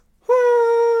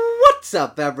What's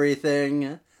up,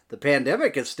 everything? The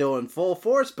pandemic is still in full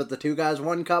force, but the Two Guys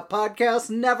One Cup podcast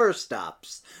never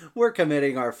stops. We're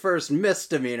committing our first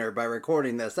misdemeanor by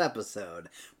recording this episode,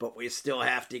 but we still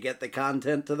have to get the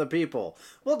content to the people.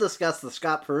 We'll discuss the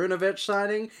Scott Perunovich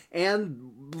signing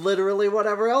and literally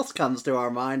whatever else comes to our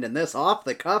mind in this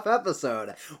off-the-cuff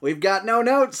episode. We've got no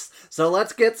notes, so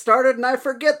let's get started and I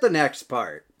forget the next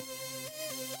part.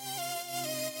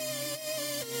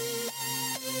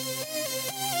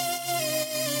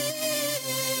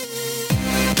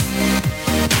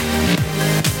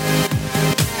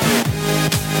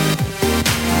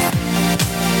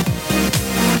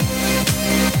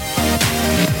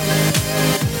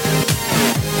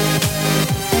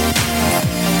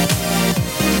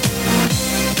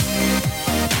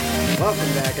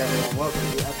 Welcome back, everyone. Welcome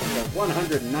to episode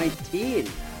 119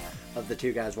 of the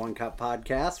Two Guys One Cup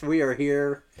podcast. We are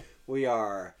here. We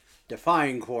are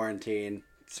defying quarantine,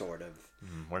 sort of.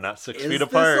 We're not 6 feet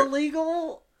apart. Is this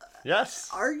illegal? Yes.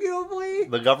 Arguably?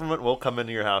 The government will come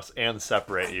into your house and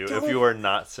separate you if you are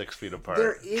not 6 feet apart.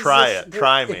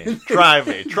 Try me.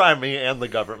 Try me and the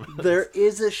government. There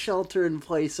is a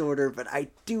shelter-in-place order, but I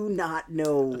do not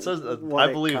know It says, what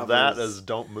I believe that as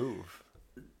don't move.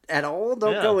 At all?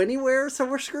 Don't go anywhere, so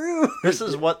we're screwed. This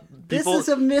is what people... This is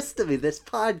a misdemeanor. This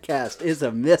podcast is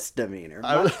a misdemeanor.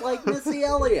 Much like Missy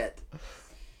Elliott.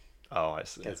 Oh, I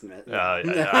see.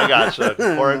 Yeah. I gotcha.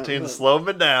 Quarantine slowed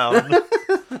me down.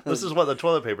 This is what the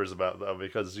toilet paper is about, though,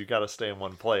 because you got to stay in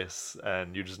one place,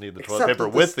 and you just need the toilet paper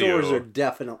with you. The stores are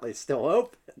definitely still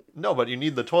open. No, but you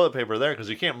need the toilet paper there because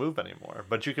you can't move anymore.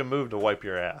 But you can move to wipe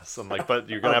your ass, and but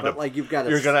you're gonna have to.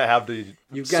 You're gonna have to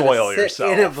soil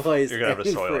yourself. In a place you're gonna have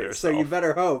to soil yourself. So you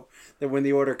better hope that when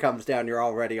the order comes down, you're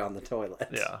already on the toilet.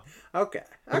 Yeah. Okay.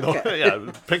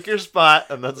 Yeah. Pick your spot,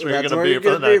 and that's where you're gonna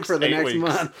be for the next 8 weeks.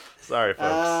 Month. Sorry, folks.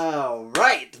 Oh,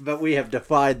 right. But we have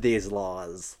defied these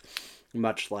laws,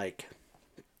 much like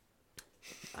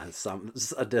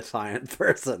a defiant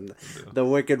person. Yeah. The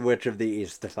Wicked Witch of the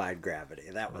East defied gravity.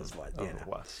 That was what,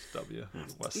 West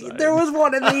Side. There was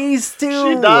one in the East,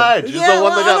 too. She died. She's the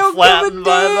one that got flattened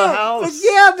by the house.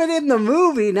 But in the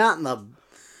movie, not in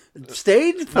the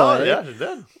stage play. No, yeah, she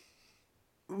did.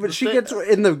 But she gets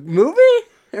in the movie?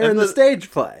 Or in the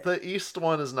stage play? The East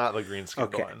one is not the green skin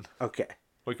one. Okay.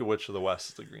 Wicked Witch of the West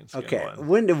is the green skin one.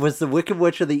 When was the Wicked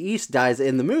Witch of the East dies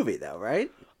in the movie, though, right?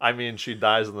 I mean, she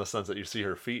dies in the sense that you see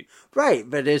her feet. Right,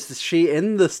 but is she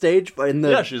in the stage?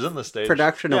 She's in the stage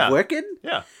production of Wicked.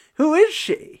 Yeah. Who is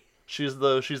she? She's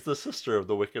the sister of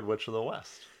the Wicked Witch of the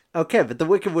West. Okay, but the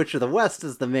Wicked Witch of the West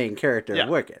is the main character of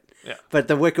Wicked. Yeah. But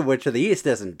the Wicked Witch of the East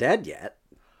isn't dead yet.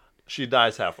 She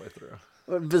dies halfway through.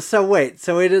 So wait,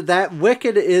 that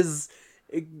Wicked is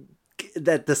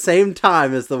at the same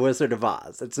time as the Wizard of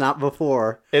Oz. It's not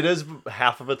before. It is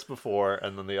half of it's before,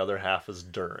 and then the other half is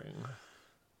during.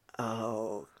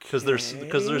 Oh, because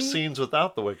there's scenes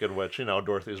without the Wicked Witch.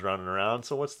 Dorothy's running around.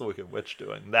 So what's the Wicked Witch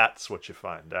doing? That's what you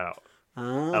find out,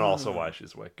 and also why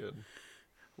she's wicked.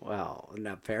 Well,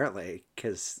 apparently,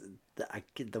 because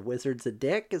the wizard's a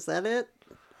dick. Is that it?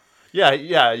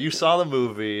 Yeah. You saw the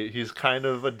movie. He's kind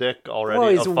of a dick already.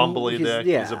 Well, a fumbly dick.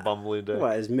 Yeah. He's a bumbly dick.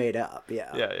 Well, he's made up.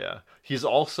 Yeah. Yeah. He's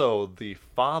also the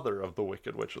father of the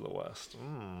Wicked Witch of the West.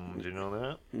 Do you know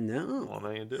that? No. Well, now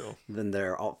you do. Then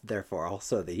they're therefore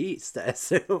also the East, I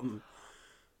assume.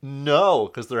 No,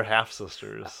 because they're half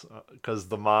sisters. Because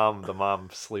the mom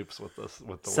sleeps with the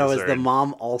wizard. So is the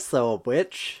mom also a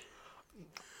witch?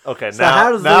 Okay, so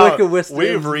how does the Wicked Witch...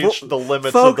 We've reached the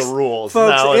limits of the rules.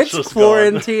 Folks, now it's just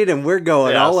quarantine and we're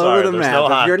going all over the map.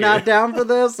 No if you're not down for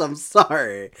this, I'm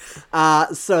sorry.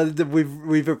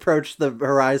 We've approached the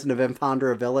horizon of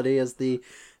imponderability as the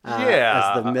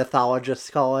mythologists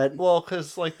call it. Well,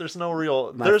 because there's no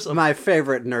real... My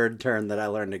favorite nerd term that I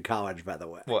learned in college, by the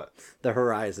way. What? The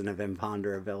horizon of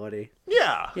imponderability.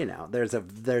 Yeah.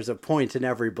 There's a point in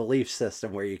every belief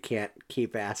system where you can't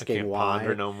keep asking why.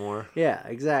 Ponder no more. Yeah,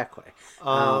 exactly.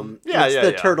 It's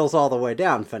the turtles all the way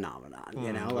down phenomenon.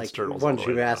 Once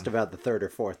you've asked about the third or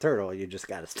fourth turtle, you just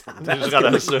got to stop. You just got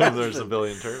to assume there's a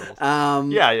billion turtles.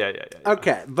 Yeah.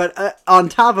 Okay, but on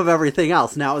top of everything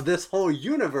else, now this whole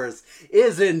universe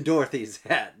is in Dorothy's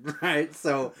head, right?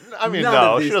 So I mean,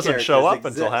 no, she doesn't show up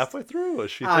until halfway through.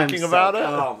 Is she thinking about it?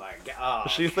 Oh my god!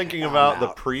 Is she thinking about the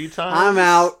pre-time? I'm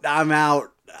out. I'm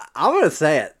gonna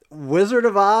say it. Wizard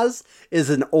of Oz is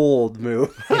an old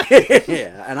movie.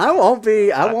 Yeah, and I won't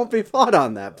be fought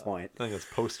on that point. I think it's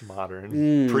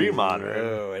postmodern, pre-modern.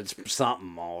 Oh, it's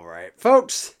something, all right,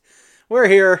 folks. We're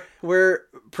here. We're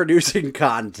producing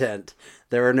content.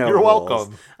 There are no You're rules.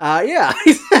 welcome. Yeah,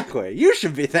 exactly. You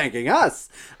should be thanking us.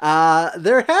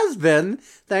 There has been,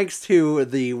 thanks to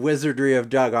the wizardry of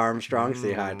Doug Armstrong,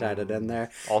 see how I tied it in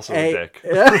there. Also a dick.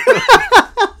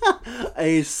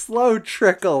 A slow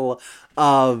trickle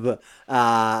of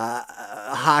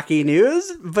hockey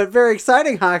news, but very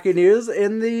exciting hockey news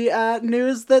in the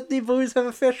news that the Blues have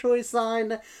officially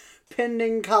signed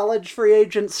pending college free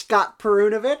agent Scott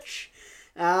Perunovich.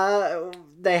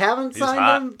 They haven't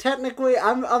signed him technically.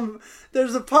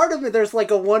 There's a part of me, there's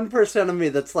like a 1% of me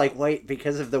that's like, wait,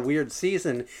 because of the weird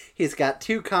season, he's got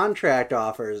 2 contract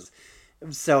offers.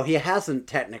 So he hasn't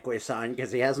technically signed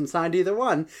because he hasn't signed either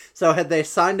one. So had they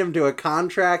signed him to a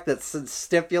contract that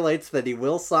stipulates that he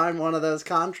will sign one of those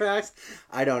contracts?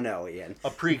 I don't know, Ian. A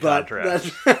pre-contract.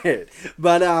 That's right.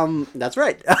 But that's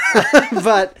right.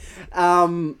 But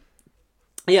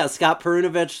yeah, Scott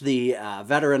Perunovich, the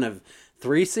veteran of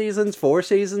 4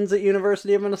 seasons at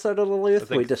University of Minnesota Duluth.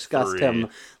 We discussed 3. him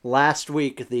last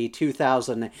week, the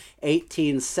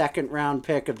 2018 second-round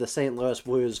pick of the St. Louis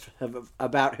Blues,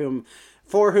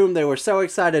 for whom they were so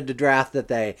excited to draft that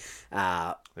they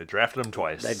drafted him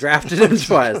twice. The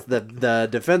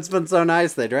defenseman's so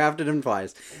nice, they drafted him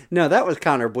twice. No, that was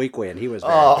Connor Bleakley, and he was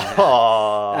very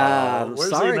bad. Where's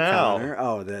sorry, he now? Connor.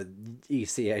 Oh, the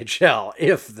ECHL,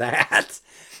 if that.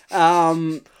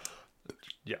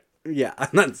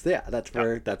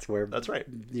 That's where That's right.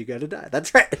 You gotta die.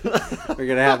 That's right. We're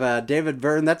gonna have David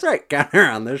Byrne. That's right, Connor,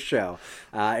 on this show.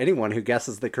 Anyone who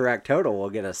guesses the correct total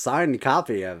will get a signed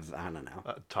copy of, I don't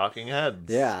know, Talking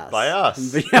Heads. Yeah, by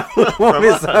us. Yeah, it won't be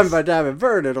signed by David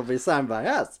Byrne. It'll be signed by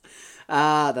us.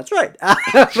 That's right.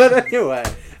 But anyway,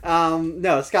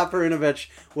 no, Scott Perunovich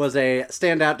was a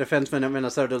standout defenseman at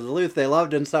Minnesota Duluth. They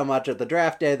loved him so much at the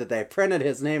draft day that they printed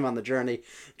his name on the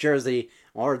jersey,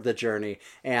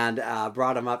 and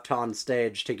brought him up on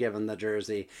stage to give him the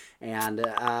jersey. And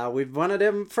we've wanted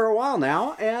him for a while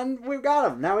now, and we've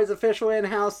got him. Now he's officially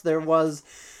in-house. There was,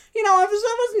 I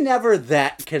was never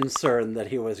that concerned that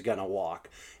he was going to walk.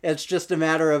 It's just a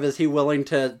matter of, is he willing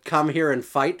to come here and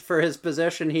fight for his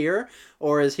position here?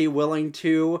 Or is he willing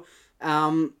to,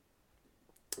 or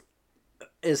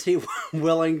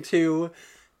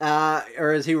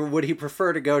would he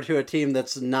prefer to go to a team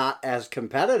that's not as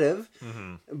competitive,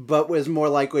 but was more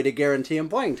likely to guarantee him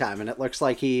playing time? And it looks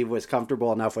like he was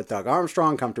comfortable enough with Doug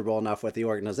Armstrong, comfortable enough with the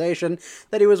organization,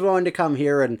 that he was willing to come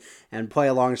here and play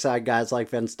alongside guys like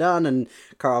Vince Dunn and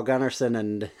Carl Gunnarsson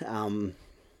and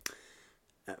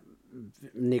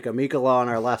Nico Mikkola on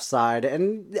our left side.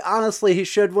 And honestly, he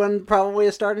should win probably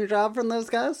a starting job from those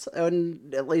guys,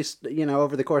 and at least,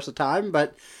 over the course of time.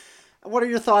 But what are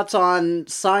your thoughts on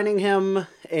signing him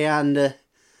and,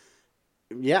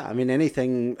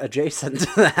 anything adjacent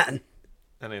to that?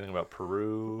 Anything about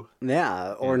Peru?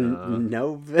 Yeah, or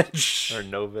Novich. Or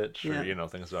Novich, or,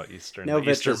 things about Eastern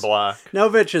Novich Bloc.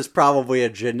 Novich is probably a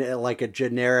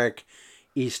generic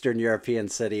Eastern European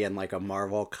city in like a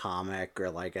Marvel comic or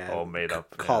like a made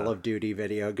up Call of Duty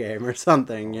video game or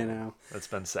something, It's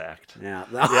been sacked. Yeah.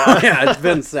 Yeah, it's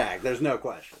been sacked. There's no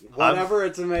question. Whatever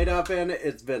it's made up in,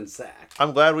 it's been sacked.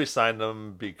 I'm glad we signed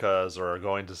him or are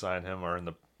going to sign him, or in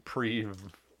the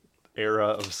pre-era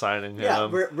of signing him. Yeah,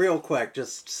 real quick,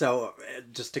 just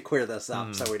to clear this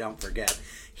up so we don't forget.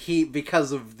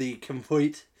 Because of the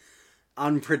complete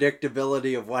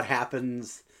unpredictability of what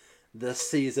happens this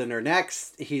season or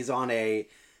next, he's on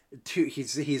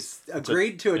he's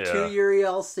agreed to a 2-year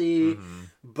ELC,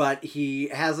 but he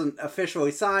hasn't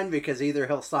officially signed, because either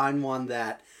he'll sign one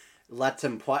that lets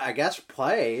him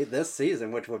play this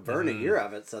season, which would burn a year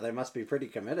of it, so they must be pretty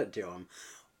committed to him.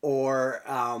 Or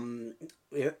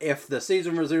if the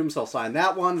season resumes, he'll sign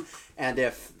that one, and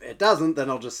if it doesn't, then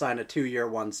he'll just sign a 2-year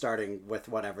one starting with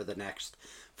whatever the next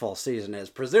full season is,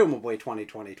 presumably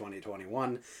 2020,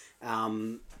 2021.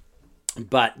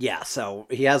 But yeah, so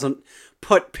he hasn't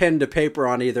put pen to paper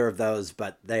on either of those,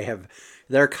 but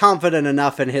they're confident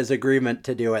enough in his agreement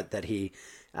to do it that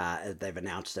they've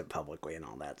announced it publicly and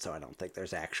all that, so I don't think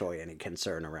there's actually any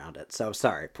concern around it. So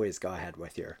sorry, please go ahead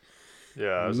with your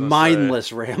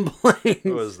mindless rambling.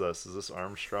 Who is this? Is this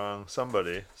Armstrong?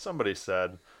 Somebody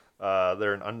said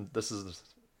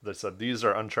they said these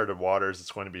are uncharted waters.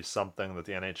 It's going to be something that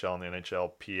the NHL and the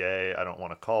NHLPA, I don't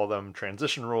want to call them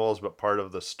transition rules, but part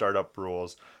of the startup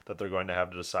rules that they're going to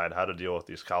have to decide how to deal with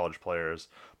these college players.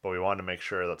 But we wanted to make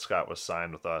sure that Scott was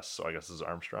signed with us, so I guess this is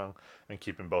Armstrong, and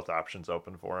keeping both options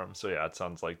open for him. So yeah, it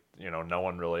sounds like, no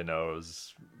one really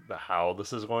knows how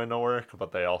this is going to work,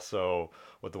 but they also,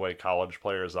 with the way college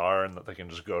players are, and that they can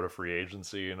just go to free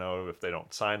agency, if they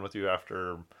don't sign with you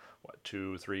after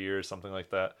 2-3 years, something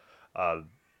like that,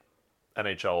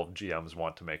 NHL GMs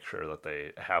want to make sure that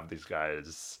they have these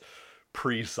guys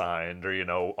pre-signed or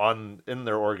in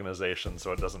their organization,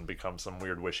 so it doesn't become some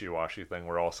weird wishy-washy thing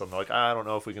where all of a sudden they're like, I don't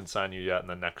know if we can sign you yet, and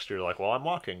then next year like, well, I'm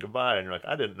walking, goodbye, and you're like,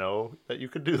 I didn't know that you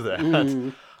could do that.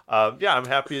 Yeah, I'm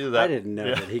happy that I didn't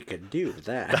know that he could do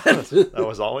that. that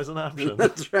was always an option.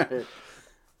 That's right.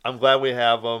 I'm glad we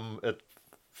have him. It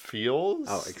feels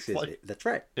excuse me, that's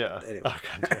right. Yeah. Anyway. Oh,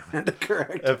 God damn it.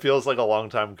 Correct. It feels like a long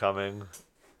time coming,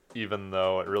 even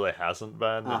though it really hasn't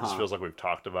been. It just feels like we've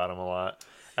talked about him a lot.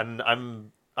 And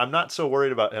I'm not so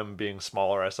worried about him being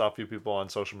smaller. I saw a few people on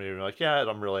social media being like, yeah,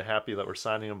 I'm really happy that we're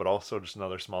signing him, but also just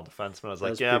another small defenseman. I was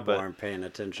like, Those people but aren't paying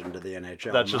attention to the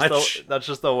NHL that's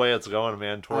just the way it's going,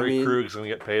 man. Torrey Krug's going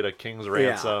to get paid a king's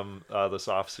ransom this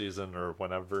offseason or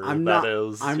whenever I'm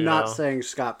not saying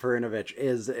Scott Perunovich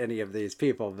is any of these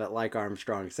people, but like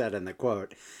Armstrong said in the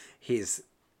quote, he's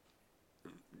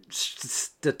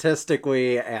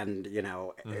statistically and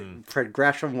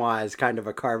progression wise kind of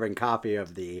a carbon copy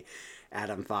of the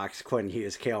Adam Fox, Quinn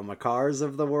Hughes, Cale Makars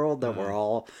of the world that were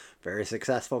all very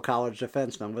successful college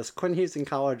defensemen. Was Quinn Hughes in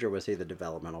college or was he the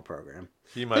developmental program?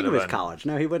 He I think it was college.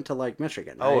 No, he went to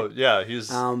Michigan. Right? Oh yeah, he's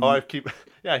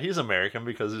he's American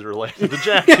because he's related to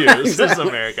Jack Hughes. He's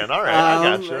American. All right,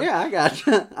 I gotcha. Yeah, I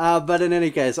gotcha. But in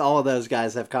any case, all of those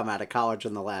guys have come out of college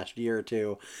in the last year or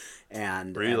two.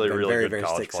 And really, been really very, good very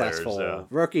college successful players,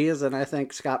 rookies, and I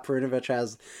think Scott Perunovich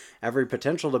has every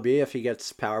potential to be if he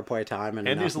gets power play time and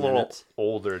he's a little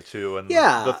older too. And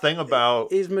the thing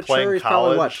about he's mature. Playing he's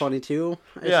college, probably 22.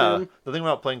 I assume? The thing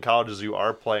about playing college is you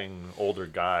are playing older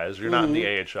guys. You're not in the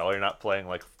AHL. You're not playing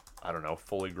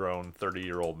fully grown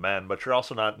 30-year-old men, but you're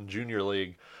also not in junior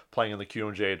league playing in the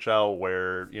QMJHL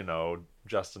where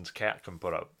Justin's cat can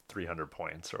put up 300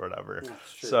 points or whatever.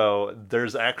 So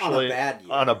there's actually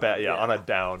on a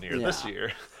down year this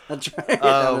year. That's right.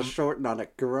 On a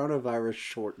coronavirus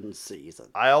shortened season.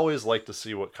 I always like to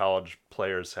see what college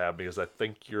players have because I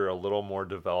think you're a little more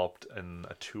developed in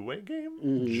a two-way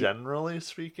game, generally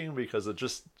speaking, because it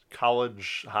just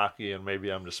college hockey, and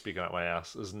maybe I'm just speaking out my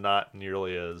ass, is not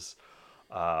nearly as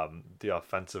the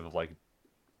offensive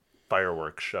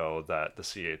fireworks show that the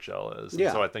CHL is.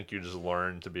 And so I think you just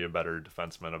learn to be a better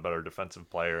defenseman, a better defensive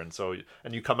player.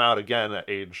 And you come out again at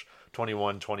age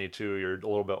 21, 22, you're a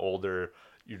little bit older.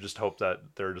 You just hope that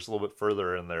they're just a little bit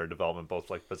further in their development, both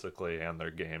physically and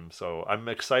their game. So I'm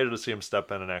excited to see him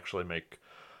step in and actually make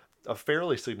a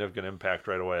fairly significant impact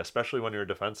right away, especially when you're a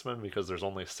defenseman, because there's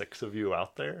only 6 of you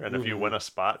out there. And if you win a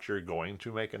spot, you're going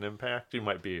to make an impact. You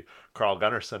might be Carl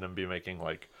Gunnarsson and be making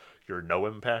your no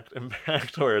impact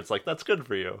where it's that's good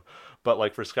for you.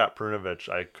 But for Scott Perunovich,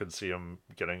 I could see him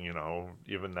getting,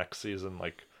 even next season,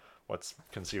 what's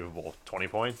conceivable, 20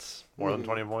 points, more than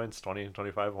 20 points, 20,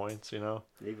 25 points, Even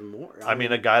more. I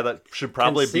mean, a guy that should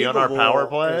probably be on our power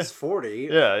play is 40.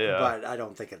 Yeah. But I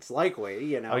don't think it's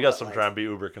likely, I guess I'm trying to be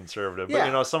uber conservative,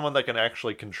 but someone that can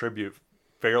actually contribute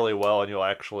fairly well and you'll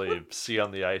actually see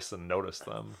on the ice and notice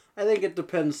them. I think it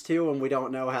depends too, and we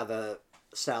don't know how the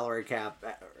salary cap,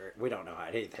 we don't know how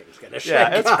anything's going to shake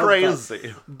out. Yeah, it's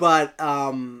crazy. But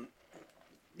I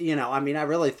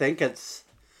really think it's,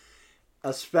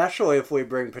 especially if we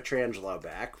bring Pietrangelo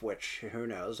back, which who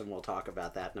knows, and we'll talk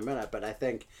about that in a minute, but I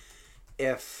think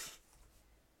if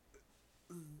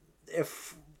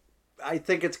I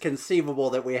think it's conceivable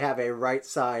that we have a right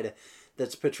side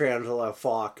that's Pietrangelo,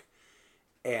 Falk,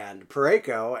 and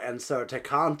Parayko, and so to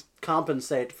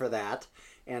compensate for that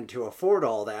and to afford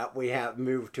all that, we have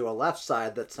moved to a left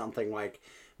side that's something like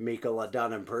Mikkola,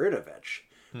 Dunn, and Perunovich,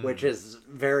 which is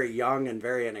very young and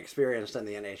very inexperienced in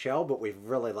the NHL, but we've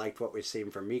really liked what we've seen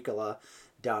from Mikkola.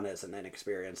 Dunn isn't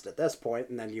inexperienced at this point,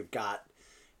 and then you've got,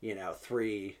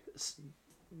 3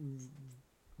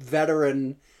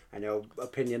 veteran, I know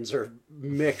opinions are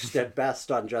mixed at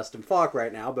best on Justin Falk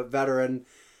right now, but veteran,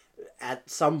 at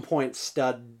some point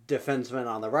stud defenseman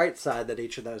on the right side that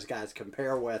each of those guys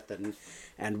compare with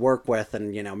and work with,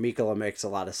 and Mikkola makes a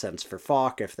lot of sense for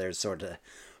Falk if there's sort of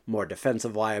more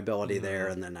defensive liability there,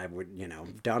 and then I would,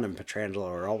 Dunn and Pietrangelo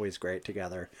are always great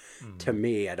together. To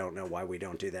me, I don't know why we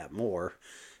don't do that more.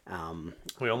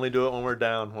 We only do it when we're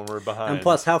down, when we're behind. And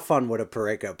plus, how fun would a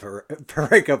Parayko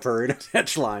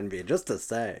Perunovich line be? Just to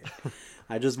say,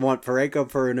 I just want Parayko,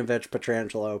 Perunovich,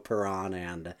 Pietrangelo, Perron,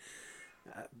 and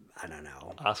I don't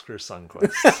know, Oscar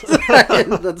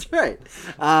Sundqvist. That's right.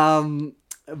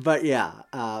 But yeah,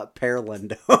 Per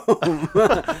Lindholm.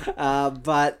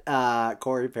 But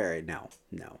Corey Perry, no,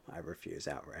 I refuse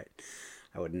outright.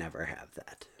 I would never have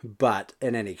that. But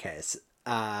in any case,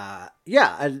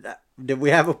 Did we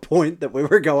have a point that we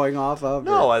were going off of?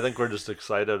 No, I think we're just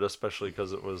excited, especially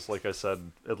because it was, like I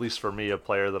said, at least for me, a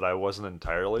player that I wasn't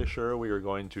entirely sure we were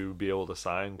going to be able to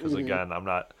sign. Because again, I'm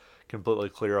not completely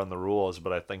clear on the rules,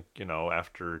 but I think,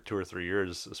 after 2 or 3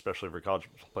 years, especially for college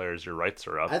players, your rights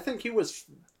are up. I think he was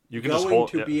You can just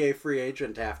hold, be a free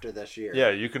agent after this year.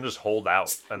 Yeah, you can just hold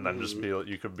out and then just be.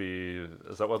 You could be.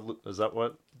 Is that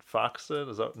what Fox did?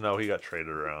 No, he got traded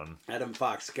around. Adam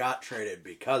Fox got traded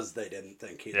because they didn't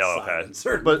think he'd Yeah, sign okay. in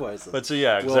certain places. But so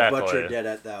yeah, exactly. Will Butcher did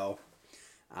it though.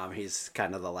 He's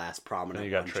kind of the last prominent.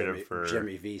 He got one. traded for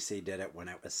Jimmy Vesey did it when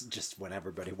it was just when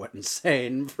everybody went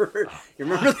insane. You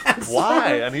remember that?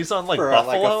 Why? And he's on for Buffalo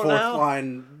like a fourth now.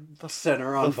 line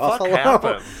center on the fuck Buffalo.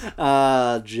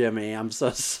 happened? Jimmy, I'm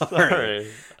so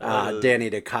sorry. Danny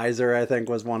DeKaiser, I think,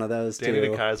 was one of those Danny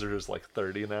too. DeKaiser is like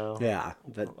 30 now. Yeah,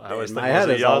 but I always in think my head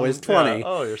is always 20. Yeah.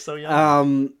 Oh, you're so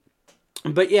young.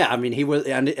 But yeah, I mean, he was,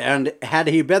 and had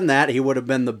he been that, he would have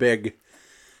been the big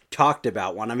talked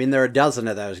about one. I mean, there are a dozen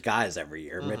of those guys every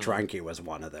year. Mitch Reinke was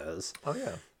one of those. Oh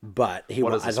yeah. But he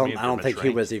What was, does this I mean for don't Mitch think he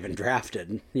Reinke? was even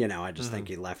drafted. I just think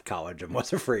he left college and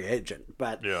was a free agent.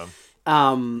 But Yeah.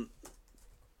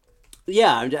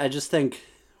 yeah, I just think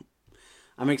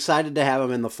I'm excited to have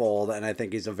him in the fold, and I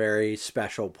think he's a very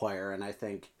special player. And I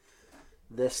think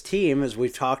this team, as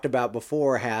we've talked about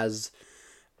before, has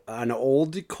an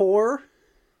old core,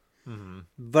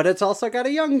 but it's also got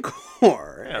a young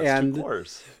core. Yeah, it's 2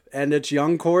 cores. And its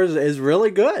young core is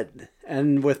really good.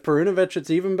 And with Perunovic, it's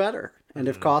even better. And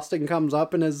if Costin comes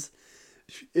up and is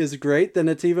great, then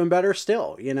it's even better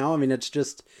still. I mean, it's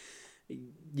just,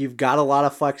 you've got a lot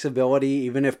of flexibility.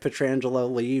 Even if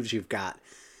Pietrangelo leaves, you've got,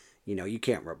 you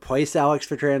can't replace Alex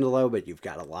Pietrangelo, but you've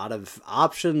got a lot of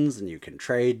options, and you can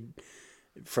trade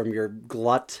from your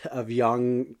glut of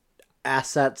young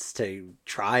assets to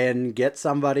try and get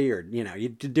somebody, or, you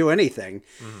do anything.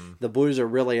 The Blues are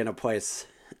really in a place,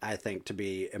 I think, to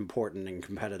be important and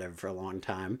competitive for a long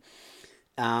time.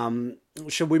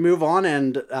 Should we move on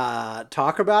and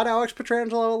talk about Alex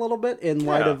Pietrangelo a little bit in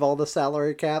light of all the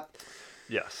salary cap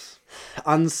Yes.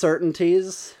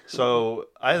 uncertainties? So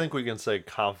I think we can say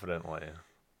confidently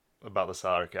about the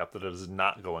salary cap that it is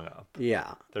not going up.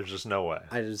 Yeah. There's just no way.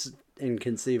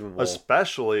 Inconceivable.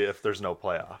 Especially if there's no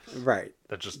playoffs. Right.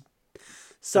 That's just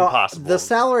So impossible. the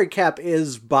salary cap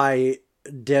is, by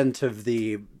dint of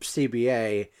the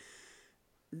CBA,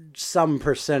 some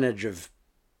percentage of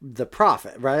the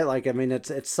profit, right? Like, I mean,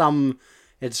 it's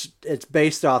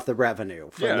based off the revenue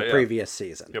from the previous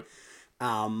season. Yep.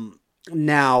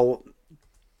 Now,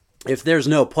 if there's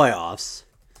no playoffs,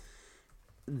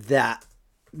 that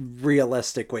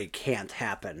realistically can't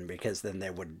happen, because then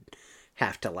they would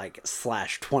have to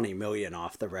slash 20 million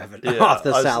off the revenue, off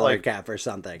the salary cap or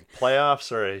something.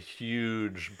 Playoffs are a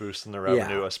huge boost in the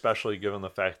revenue, Yeah. especially given the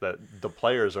fact that the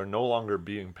players are no longer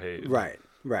being paid. Right.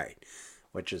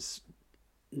 Which is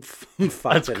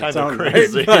That's kind of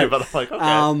crazy, right? but I'm like,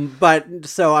 okay. But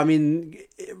so, I mean,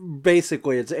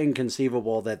 basically it's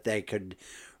inconceivable that they could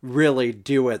really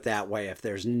do it that way if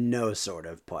there's no sort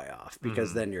of playoff,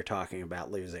 because then you're talking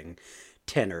about losing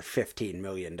 10 or 15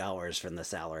 million dollars from the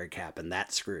salary cap, and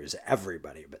that screws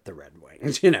everybody but the Red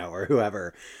Wings, or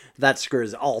whoever. That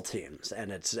screws all teams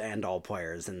and all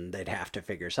players, and they'd have to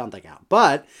figure something out.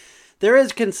 But there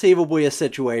is conceivably a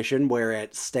situation where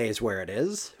it stays where it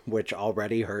is, which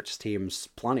already hurts teams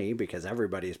plenty because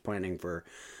everybody's planning for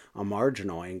a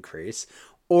marginal increase,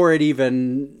 or it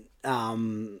even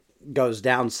goes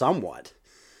down somewhat.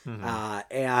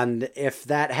 And if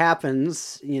that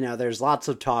happens, there's lots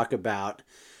of talk about,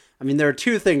 I mean, there are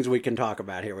 2 things we can talk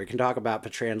about here. We can talk about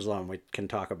Pietrangelo and we can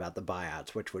talk about the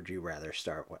buyouts. Which would you rather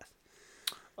start with?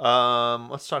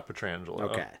 Let's talk Pietrangelo.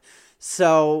 Okay.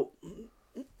 So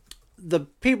the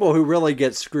people who really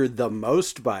get screwed the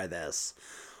most by this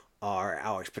are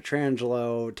Alex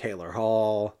Pietrangelo, Taylor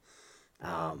Hall,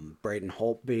 Braden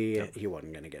Holtby. He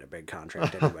wasn't going to get a big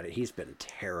contract anyway. He's been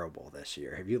terrible this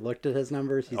year. Have you looked at his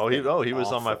numbers? He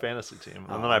was on my fantasy team,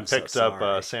 and then I picked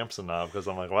up Samsonov because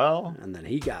I'm like, well, and then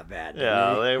he got bad. yeah,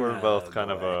 didn't he? they were both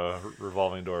kind of boy. a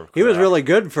revolving door. Of He was crap. really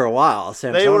good for a while.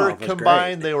 They were Samsonov was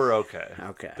combined. great. They were okay.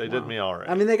 Okay, They did me all right.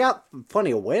 I mean, they got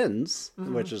plenty of wins,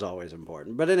 which is always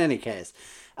important. But in any case,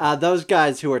 those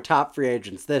guys who are top free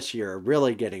agents this year are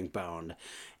really getting boned.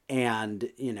 And,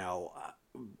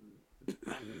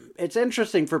 it's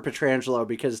interesting for Pietrangelo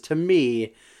because, to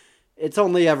me, it's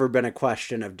only ever been a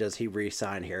question of, does he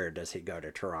re-sign here or does he go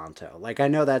to Toronto? Like, I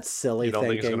know that's silly you don't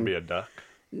thinking. think it's going to be a duck?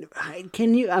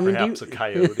 Can you? I mean, Perhaps a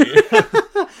coyote.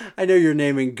 I know you're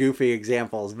naming goofy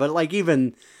examples, but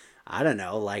even, I don't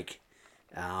know,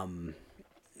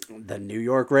 The New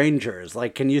York Rangers.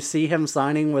 Like, can you see him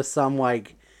signing with some,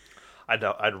 like...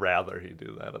 I'd rather he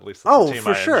do that. At least Oh, the team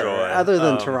for I sure. enjoy. Other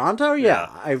than Toronto,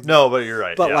 yeah. No, but you're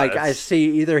right. But yeah, like, I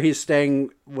see either he's staying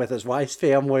with his wife's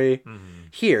family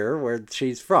here, where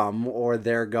she's from, or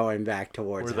they're going back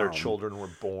towards where their home. Children were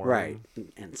born, right,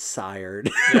 and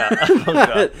sired. Yeah,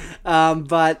 oh, God.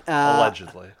 But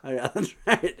allegedly. Yeah, that's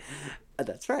right.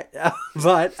 That's right.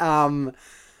 But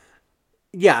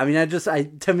yeah, I mean,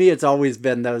 to me, it's always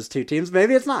been those two teams.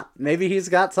 Maybe it's not. Maybe he's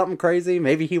got something crazy.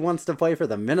 Maybe he wants to play for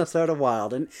the Minnesota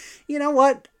Wild. And you know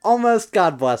what? Almost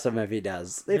God bless him if he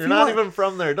does. If You're not even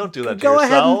from there. Don't do that to yourself. Go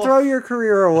ahead and throw your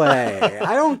career away.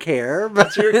 I don't care.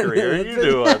 That's your career. You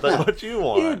do it. That's what you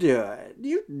want. You do it.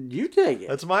 You take it.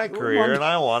 That's my career, and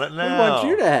I want it now. We want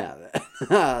you to have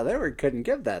it. They couldn't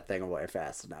give that thing away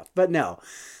fast enough. But no.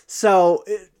 So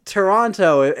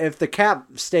Toronto, if the cap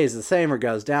stays the same or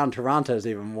goes down, Toronto's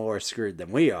even more screwed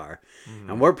than we are,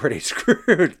 and we're pretty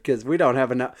screwed because we don't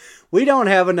have enough. We don't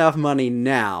have enough money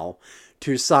now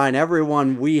to sign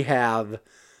everyone we have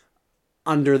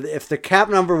under. If the cap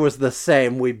number was the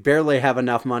same, we barely have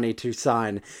enough money to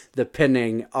sign the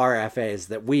pending RFAs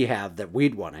that we have that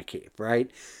we'd want to keep, right?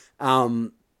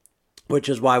 Which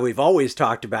is why we've always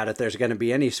talked about if there's going to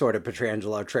be any sort of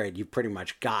Pietrangelo trade, you pretty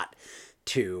much got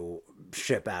to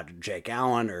ship out Jake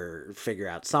Allen or figure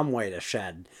out some way to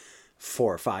shed $4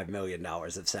 or $5 million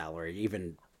of salary,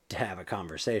 even to have a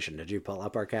conversation. Did you pull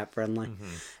up our cap friendly?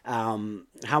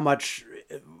 How much,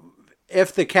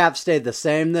 if the cap stayed the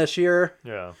same this year?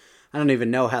 Yeah. I don't even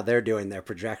know how they're doing their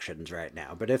projections right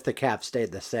now, but if the cap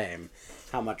stayed the same,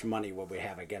 how much money would we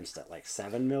have against it? Like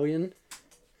 $7 million?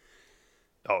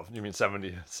 Oh, you mean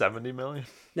 70 million?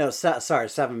 No, sorry,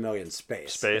 7 million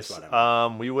space.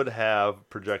 We would have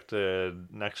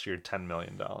projected next year $10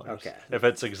 million. Okay. If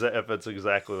it's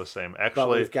exactly the same. Actually, but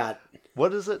we've got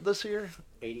what is it this year?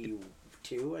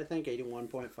 82, I think,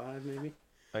 81.5 maybe.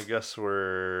 I guess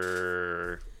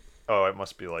we're. Oh, it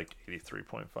must be like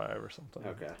 83.5 or something.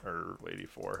 Okay. Or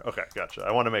 84. Okay, gotcha.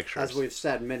 I want to make sure. As we've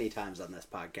said many times on this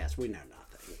podcast, we know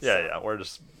nothing. Yeah. We're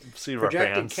just see our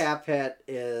projected fans. cap hit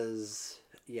is.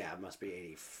 Yeah, it must be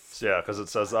 80. Yeah, because it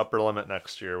says upper limit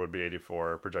next year would be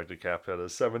 84. Projected cap hit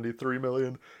is 73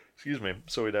 million. Excuse me.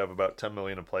 So we'd have about 10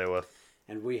 million to play with.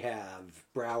 And we have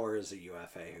Brouwer as a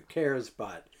UFA. Who cares?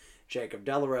 But Jacob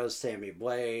Delarose, Sammy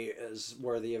Blais is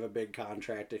worthy of a big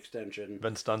contract extension.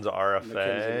 Vince Dunn's a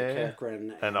RFA.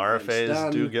 And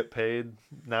RFAs do get paid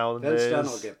nowadays. Vince Dunn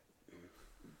will get.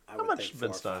 How much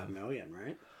Vince Dunn? $4 or $5 million,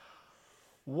 right?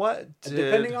 What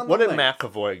depending on the what did length.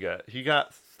 McAvoy get? He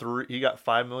got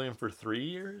 $5 million for 3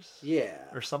 years. Yeah,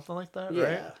 or something like that, yeah.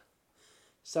 right?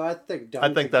 So I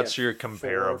think that's your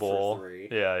comparable. 4 for 3.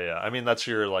 Yeah. I mean, that's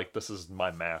your like. This is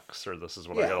my max, or this is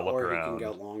what I got to look around. Or he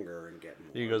can go longer and get more.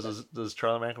 He goes, does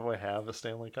Charlie McAvoy have a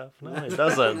Stanley Cup? No, he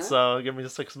doesn't. So give me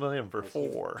 $6 million for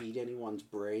 4. Beat anyone's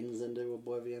brains into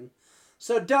oblivion.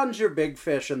 So Dunn's your big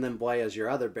fish, and then Blais is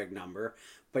your other big number,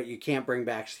 but you can't bring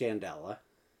back Scandella.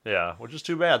 Yeah, which is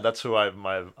too bad. That's who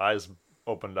my eyes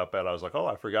opened up at. I was like, oh,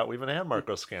 I forgot we even had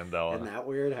Marco Scandella. Isn't that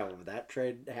weird how that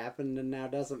trade happened and now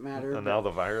doesn't matter? And now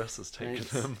the virus is taking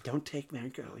him. Don't take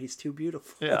Marco. He's too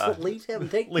beautiful. Yeah. Leave him.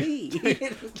 Take me.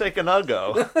 Take an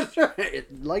Uggo. That's right.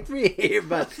 Like me.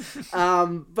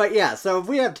 But yeah, so if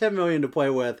we have $10 million to play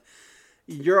with,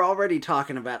 you're already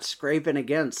talking about scraping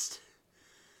against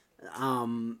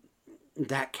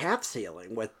that cap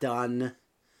ceiling with Dunn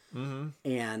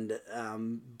and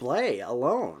Blais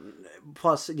alone.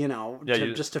 Plus,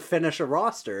 just to finish a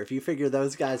roster, if you figure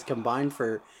those guys combined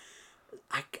for...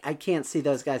 I can't see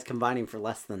those guys combining for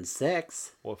less than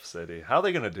 6. Wolf City. How are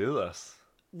they going to do this?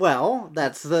 Well,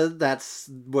 that's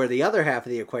where the other half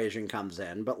of the equation comes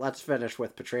in. But let's finish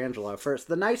with Pietrangelo first.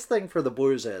 The nice thing for the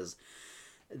Blues is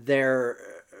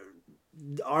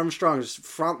Armstrong's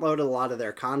front-loaded a lot of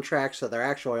their contracts, so they're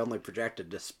actually only projected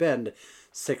to spend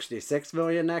 $66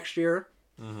 million next year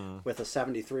with a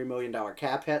 $73 million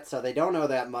cap hit. So they don't owe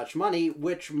that much money,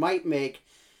 which might make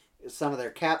some of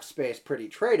their cap space pretty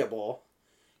tradable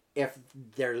if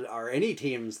there are any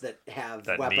teams that have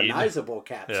weaponizable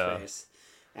cap space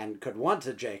and could want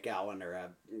to Jake Allen or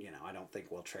I don't think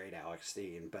we'll trade Alex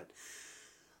Steen, but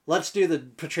let's do the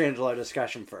Pietrangelo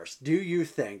discussion first. Do you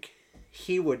think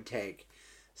he would take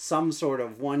some sort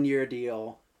of 1-year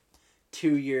deal,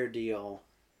 2-year deal,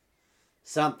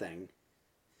 something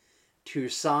to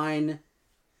sign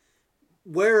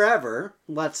wherever,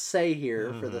 let's say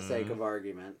here for the sake of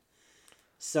argument,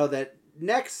 so that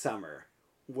next summer,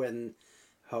 when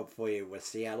hopefully with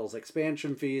Seattle's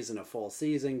expansion fees and a full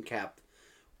season, cap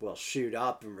will shoot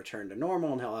up and return to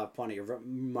normal, and he'll have plenty of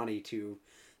money to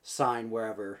sign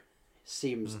wherever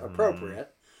seems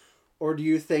appropriate? Or do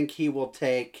you think he will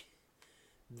take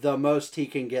the most he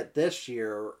can get this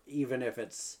year, even if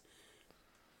it's,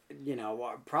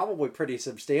 probably pretty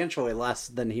substantially less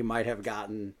than he might have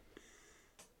gotten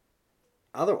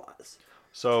otherwise?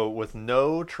 So with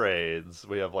no trades,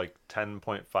 we have like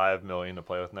 10.5 million to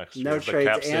play with next year. No The trades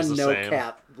cap stays and the no same.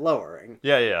 cap lowering.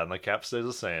 Yeah, and the cap stays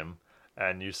the same.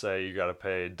 And you say you got to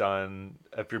pay Dunn.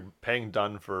 If you're paying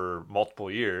Dunn for multiple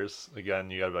years,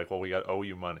 again, you got to be like, well, we got owe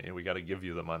you money. We got to give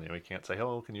you the money. We can't say,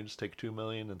 oh, can you just take $2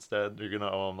 million instead? You're gonna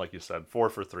owe him, like you said, 4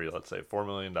 for 3. Let's say $4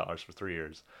 million for 3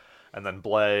 years. And then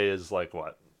Blay is like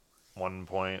what, 1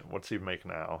 point? What's he make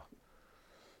now?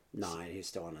 9. He's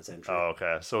still on his entry. Oh,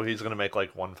 okay. So he's gonna make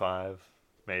like 1.5,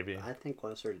 maybe. I think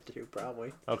closer to 2,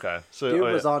 probably. Okay. So Dude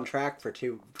was on track for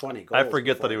 220 goals. I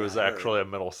forget that he was hurt. actually a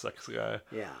middle six guy.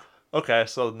 Yeah. Okay,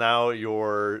 so now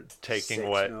you're taking 6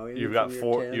 away. million You've got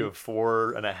from your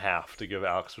 4. 10. You have 4.5 to give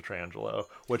Alex Pietrangelo,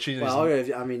 which he's. Well,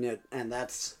 I mean, and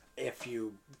that's if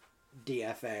you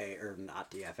DFA or not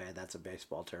DFA. That's a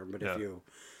baseball term, but if you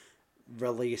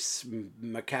release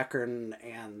McEachern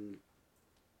and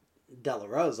De La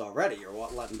Rose already, you're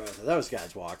letting both of those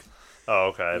guys walk.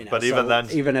 Oh, okay, but even then,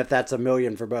 even if that's $1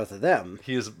 million for both of them,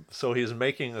 he's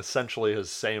making essentially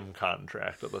his same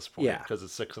contract at this point. Yeah. Because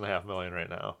it's $6.5 million right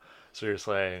now. So you're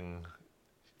saying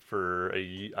for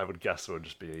I would guess it would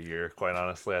just be a year. Quite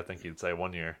honestly, I think he'd say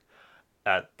 1 year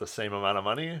at the same amount of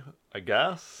money. I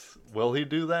guess. Will he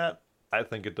do that? I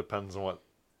think it depends on what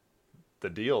the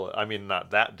deal. I mean,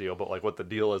 not that deal, but like what the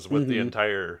deal is with the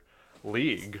entire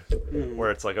league,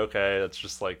 where it's like, okay, it's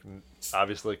just like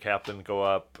obviously cap didn't go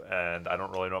up, and I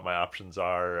don't really know what my options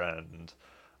are, and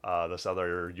this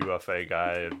other UFA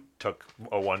guy took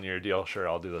a 1 year deal. Sure,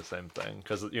 I'll do the same thing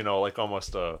because like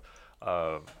almost a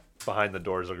behind the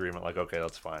doors agreement. Like, okay,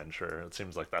 that's fine. Sure, it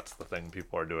seems like that's the thing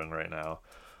people are doing right now.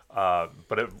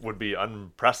 But it would be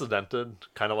unprecedented,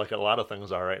 kind of like a lot of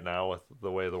things are right now with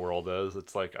the way the world is.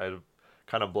 It's like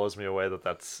kind of blows me away that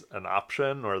that's an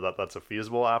option or that that's a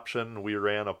feasible option. We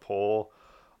ran a poll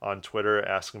on Twitter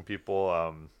asking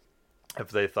people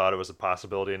if they thought it was a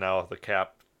possibility now with the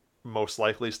cap most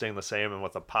likely staying the same and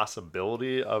with a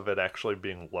possibility of it actually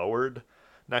being lowered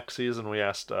next season. We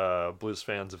asked Blues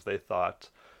fans if they thought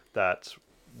that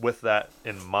with that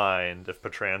in mind, if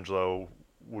Pietrangelo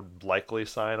would likely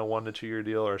sign a 1 to 2 year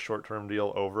deal or a short-term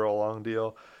deal over a long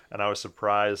deal. And I was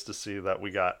surprised to see that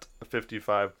we got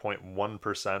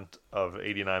 55.1% of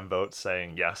 89 votes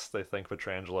saying yes, they think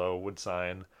Pietrangelo would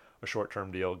sign a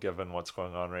short-term deal given what's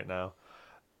going on right now.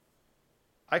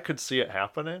 I could see it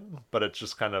happening, but it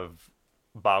just kind of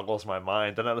boggles my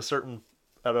mind. And at a certain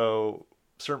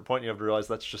point, you have to realize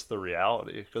that's just the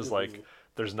reality because like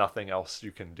there's nothing else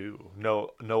you can do.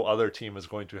 No other team is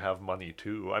going to have money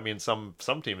too. I mean, some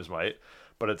teams might.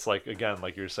 But it's like, again,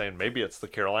 like you're saying, maybe it's the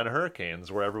Carolina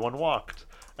Hurricanes where everyone walked.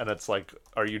 And it's like,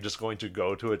 are you just going to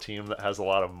go to a team that has a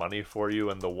lot of money for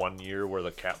you in the 1 year where the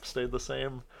cap stayed the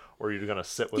same? Or are you going to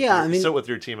sit with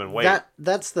your team and wait?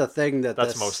 That's the thing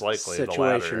that's most likely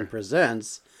situation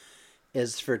presents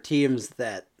is for teams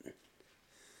that,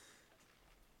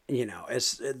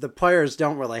 the players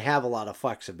don't really have a lot of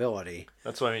flexibility.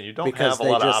 That's what I mean. You don't have a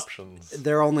lot of options.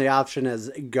 Their only option is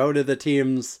go to the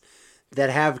teams that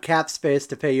have cap space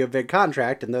to pay you a big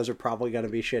contract, and those are probably going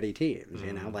to be shitty teams,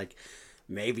 like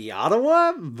maybe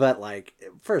Ottawa, but like,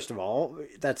 first of all,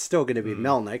 that's still going to be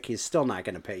Melnyk. He's still not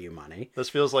going to pay you money. This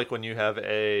feels like when you have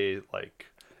a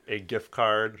gift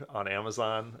card on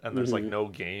Amazon and there's like no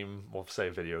game, we'll say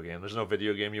video game. There's no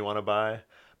video game you want to buy,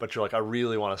 but you're like, I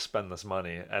really want to spend this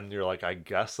money. And you're like, I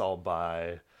guess I'll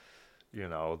buy,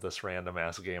 this random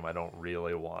ass game I don't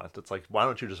really want. It's like, why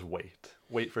don't you just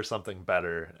wait for something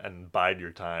better and bide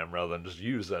your time rather than just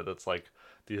use it? It's like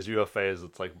these UFAs,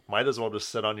 it's like, might as well just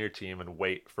sit on your team and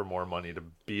wait for more money to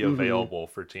be available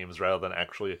for teams rather than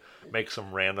actually make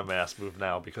some random ass move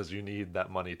now because you need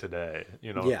that money today.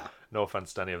 No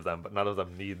offense to any of them, but none of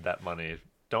them need that money.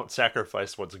 Don't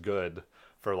sacrifice what's good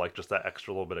for like just that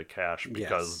extra little bit of cash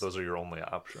because those are your only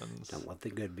options. Don't let the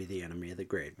good be the enemy of the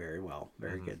great. Very well.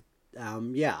 Very good.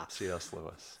 C.S.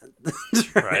 Lewis.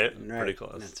 That's right. Pretty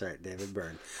close. That's right. David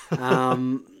Byrne.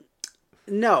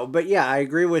 No, but yeah, I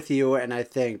agree with you. And I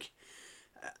think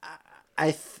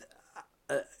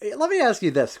let me ask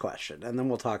you this question and then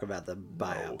we'll talk about the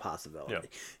buyout possibility. Yep.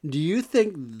 Do you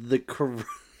think the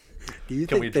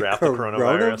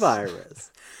coronavirus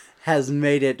has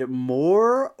made it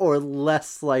more or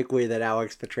less likely that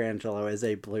Alex Pietrangelo is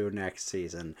a Blue next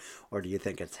season? Or do you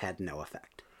think it's had no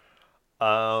effect?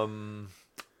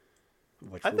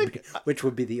 which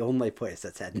would be the only place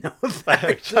that's had no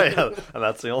effect. Yeah, and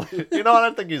that's the only. You know what?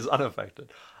 I think he's unaffected.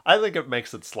 I think it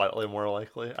makes it slightly more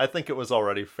likely. I think it was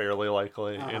already fairly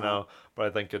likely, but I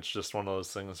think it's just one of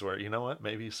those things where, you know what?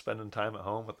 Maybe he's spending time at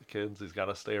home with the kids. He's got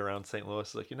to stay around St.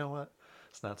 Louis. Like, you know what?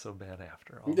 It's not so bad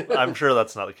after all. I'm sure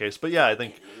that's not the case. But yeah, I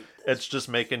think it's just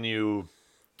making you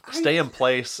stay in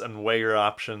place and weigh your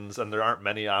options, and there aren't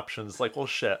many options. Like, well,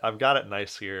 shit, I've got it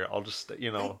nice here. I'll just,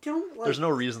 there's no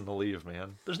reason to leave,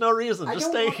 man. There's no reason.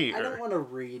 Just stay here. I don't want to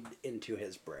read into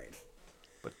his brain.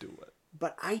 But do it.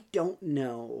 But I don't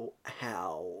know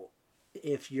how,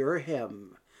 if you're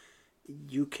him,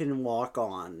 you can walk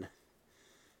on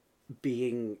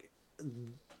being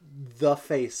the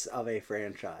face of a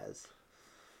franchise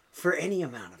for any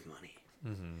amount of money.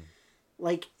 Mm-hmm.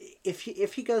 Like, if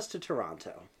he goes to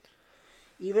Toronto,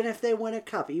 even if they win a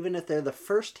cup, even if they're the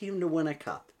first team to win a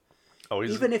cup,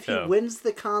 even if he wins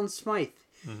the Conn Smythe,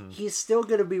 he's still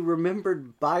going to be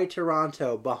remembered by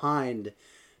Toronto behind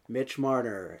Mitch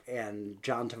Marner and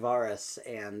John Tavares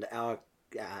and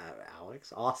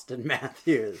Austin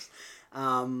Matthews,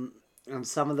 and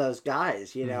some of those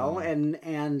guys,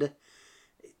 and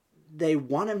they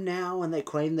want him now, and they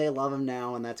claim they love him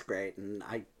now, and that's great, and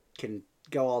I can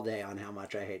go all day on how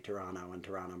much I hate Toronto and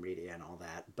Toronto media and all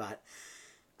that, but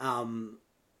I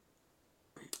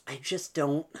just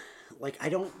don't I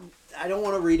don't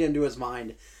want to read into his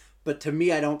mind, but to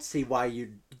me, I don't see why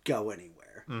you'd go anywhere.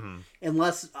 Mm-hmm.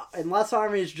 Unless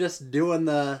Army's just doing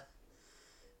the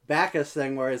Bacchus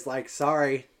thing where it's like,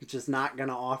 sorry, just not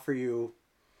gonna offer you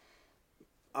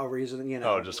a reason,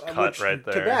 just cut right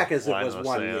there. To Bacchus, it was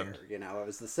 1 year. It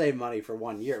was the same money for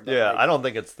 1 year. But I don't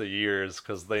think it's the years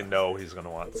because they know he's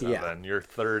gonna want 7. Yeah. You're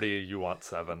 30, you want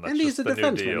 7. That's and he's a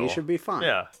defenseman. He should be fine.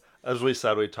 Yeah. As we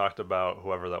said, we talked about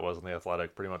whoever that was in the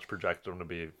Athletic pretty much projected him to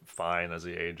be fine as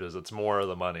he ages. It's more of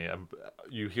the money. And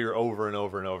you hear over and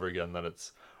over and over again that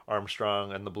it's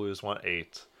Armstrong and the Blues want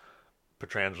 8.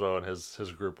 Pietrangelo and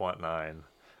his group want 9.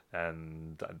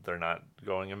 And they're not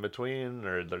going in between,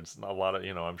 or there's a lot of,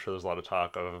 I'm sure there's a lot of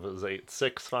talk of, is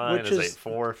 8.6 fine? Is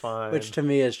 8.4 fine? Which to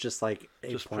me is just like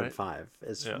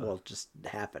 8.5 will just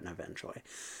happen eventually.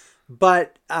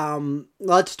 But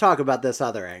let's talk about this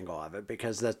other angle of it,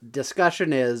 because the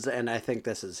discussion is, and I think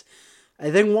this is, I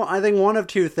think one of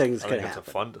two things could happen. It's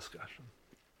a fun discussion.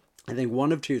 I think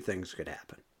one of two things could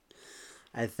happen.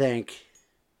 I think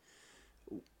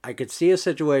I could see a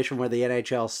situation where the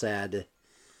NHL said,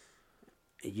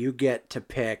 you get to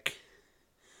pick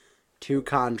 2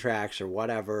 contracts or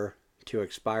whatever, 2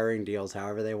 expiring deals,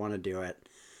 however they want to do it,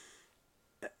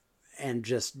 and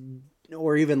just,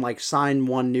 or even sign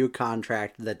 1 new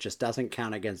contract that just doesn't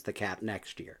count against the cap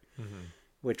next year,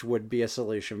 which would be a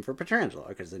solution for Pietrangelo,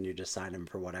 because then you just sign him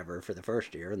for whatever for the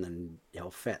first year, and then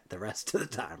he'll fit the rest of the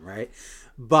time, right?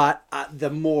 But the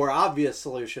more obvious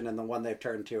solution, and the one they've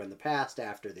turned to in the past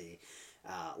after the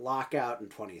lockout in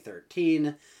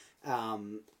 2013,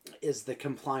 is the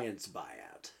compliance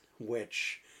buyout,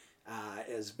 which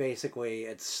is basically,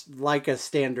 it's like a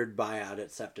standard buyout,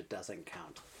 except it doesn't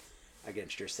count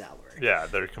against your salary. Yeah,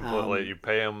 they're completely, you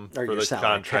pay them for the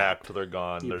contract till they're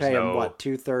gone. You pay them,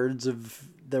 2/3 of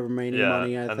the remaining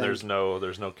money, I think. And there's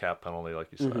no cap penalty, like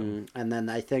you said. Mm-hmm. And then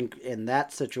I think in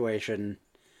that situation,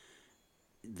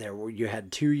 you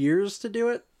had 2 years to do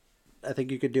it. I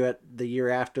think you could do it the year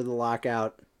after the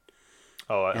lockout.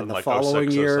 Oh, and the following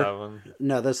 06, year. 07?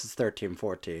 No, this is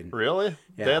 13-14. Really?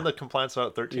 Yeah. They had the compliance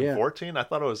about 13-14? I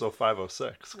thought it was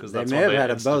 05-06. Because they may have had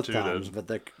it both times, but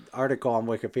the article on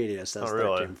Wikipedia says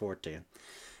 13-14.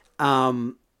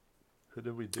 Who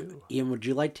did we do? Ian, would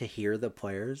you like to hear the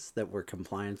players that were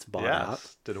compliance bought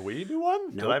out? Did we do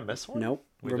one? Nope. Did I miss one? Nope.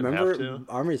 Remember,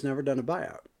 Army's never done a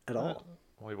buyout at all.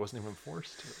 Well, he wasn't even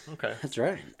forced to. Okay. That's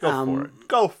right.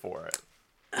 Go for it.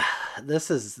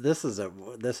 This is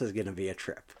going to be a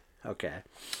trip. Okay.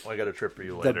 Well, I got a trip for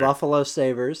you later. The Buffalo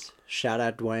Sabres, shout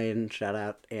out Dwayne, shout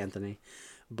out Anthony,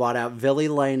 bought out Ville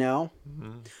Leino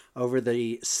over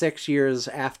the 6 years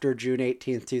after June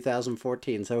 18th,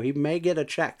 2014. So he may get a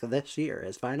check this year,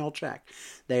 his final check.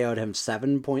 They owed him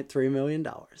 $7.3 million.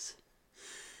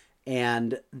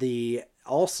 And they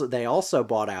also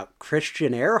bought out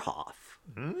Christian Ehrhoff,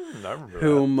 I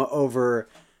remember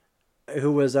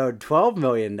who was owed $12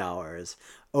 million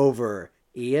over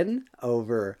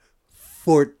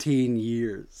 14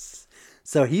 years.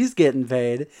 So he's getting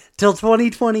paid till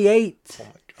 2028. Oh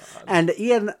my And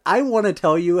Ian, I want to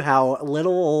tell you how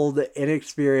little old,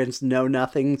 inexperienced,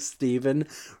 know-nothing Steven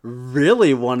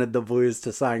really wanted the Blues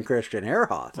to sign Christian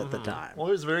Ehrhoff at the time. Well,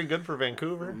 he was very good for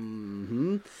Vancouver.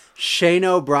 Shane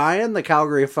O'Brien, the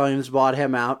Calgary Flames bought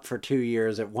him out for 2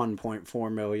 years at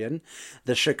 $1.4 million.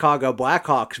 The Chicago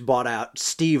Blackhawks bought out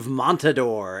Steve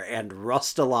Montador and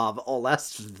Rostislav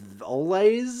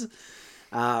Oles.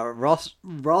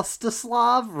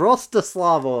 Rostislav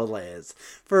Oles.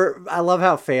 I love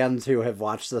how fans who have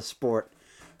watched the sport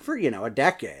for, a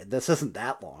decade, this isn't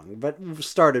that long, but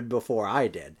started before I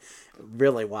did,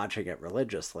 really watching it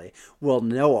religiously, will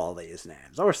know all these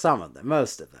names, or some of them,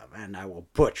 most of them, and I will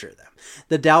butcher them.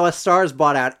 The Dallas Stars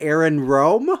bought out Aaron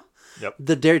Rome. Yep.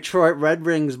 The Detroit Red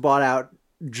Wings bought out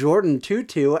Jordan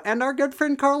Tutu and our good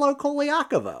friend Carlo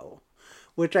Koliakovo.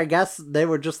 Which I guess they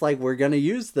were just like, we're going to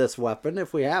use this weapon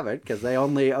if we have it, because they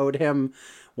only owed him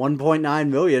 $1.9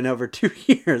 million over 2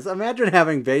 years. Imagine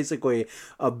having basically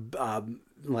an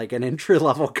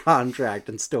entry-level contract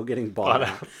and still getting bought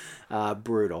out.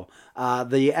 Brutal.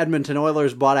 The Edmonton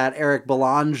Oilers bought out Eric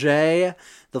Belanger.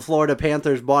 The Florida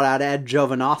Panthers bought out Ed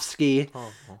Jovanovski.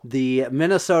 The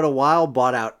Minnesota Wild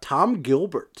bought out Tom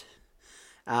Gilbert.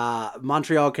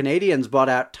 Montreal Canadiens bought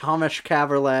out Thomas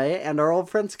Caverlet and our old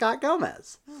friend Scott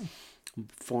Gomez.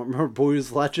 Former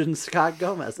Blues legend Scott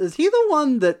Gomez. Is he the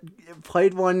one that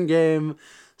played one game,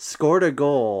 scored a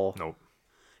goal? Nope.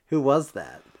 Who was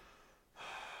that?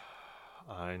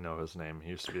 I know his name. He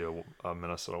used to be a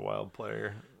Minnesota Wild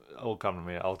player. It'll come to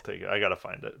me. I'll take it. I gotta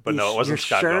find it. But no, it wasn't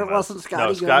Scott Gomez. It wasn't Scotty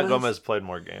No, Scott Gomez? Gomez played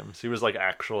more games. He was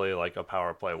actually a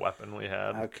power play weapon we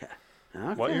had. Okay.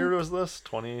 What year was this?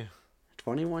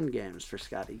 21 games for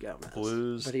Scotty Gomez.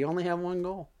 Blues. But he only had one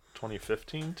goal.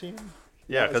 2015 team?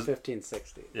 Yeah, it was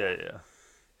 15-16. Yeah.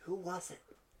 Who was it?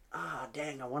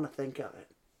 Dang, I want to think of it.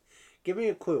 Give me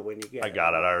a clue when you get it. I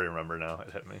got it. I already remember now.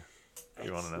 It hit me.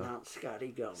 You want to know? It's not Scotty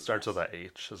Gomez. Starts with a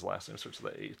H. His last name starts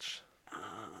with a H.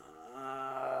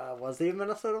 Was he a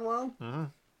Minnesota Wild?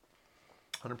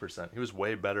 100%. He was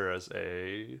way better as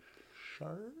a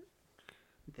Shark.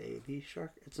 Baby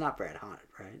Shark? It's not Brad Hunt,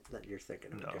 right? That you're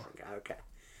thinking of a different guy. Okay.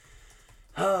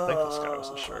 I think this guy was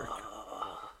a Shark.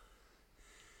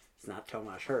 It's not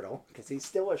Tomas Hertl, because he's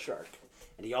still a Shark.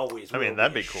 And he always I mean,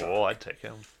 that'd be cool. Shark. I'd take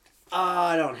him.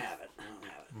 I don't have it.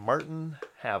 Martin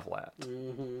Havlat.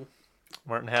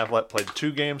 Martin Havlat played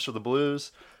 2 games for the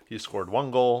Blues. He scored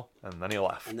 1 goal, and then he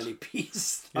left. And then he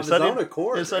pieced of his own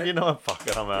accord. He said, you know what, fuck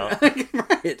it, I'm out.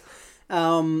 Right.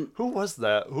 Who was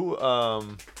that?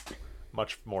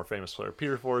 Much more famous player,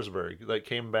 Peter Forsberg, that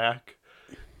came back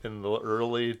in the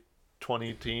early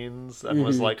 20 teens and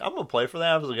was like, I'm going to play for the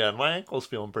Avs again. My ankle's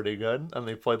feeling pretty good. And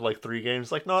they played 3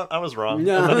 games. No, I was wrong.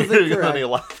 No, and then he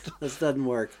left. This doesn't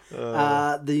work.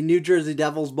 The New Jersey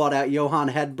Devils bought out Johan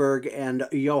Hedberg and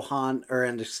Anton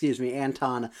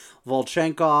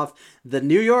Volchenkov. The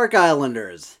New York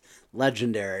Islanders,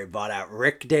 legendary, bought out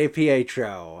Rick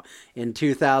DiPietro. In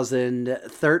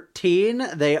 2013,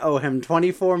 they owe him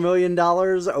 $24 million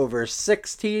over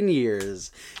 16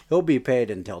 years. He'll be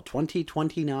paid until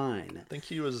 2029. I think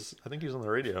he's on the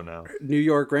radio now. New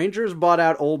York Rangers bought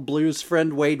out old Blues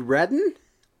friend Wade Redden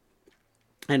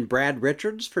and Brad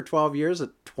Richards for 12 years at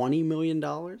 $20 million.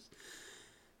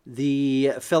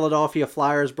 The Philadelphia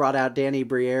Flyers brought out Danny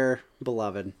Briere,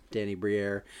 beloved Danny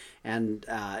Briere, and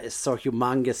is so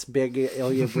humongous big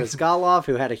Ilya Brizgalov,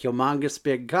 who had a humongous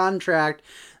big contract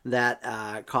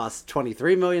that cost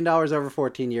 $23 million over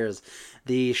 14 years.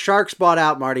 The Sharks bought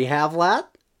out Marty Havlat.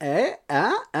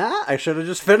 I should have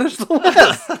just finished the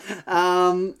list.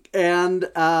 And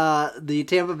the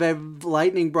Tampa Bay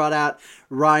Lightning brought out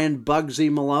Ryan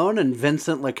Bugsy Malone and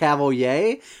Vincent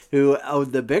LeCavalier, who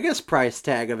owed the biggest price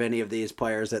tag of any of these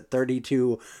players at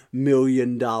 $32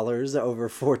 million over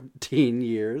 14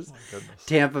 years.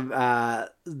 The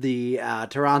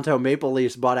Toronto Maple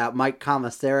Leafs bought out Mike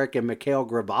Komisarek and Mikhail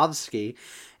Grabovski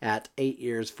at 8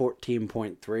 years,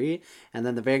 14.3. And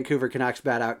then the Vancouver Canucks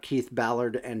bought out Keith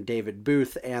Ballard and David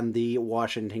Booth, and the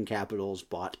Washington Capitals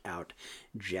bought out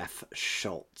Jeff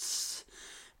Schultz.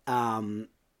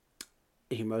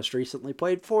 He most recently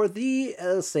played for the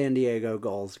San Diego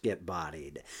Gulls Get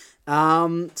Bodied.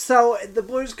 So the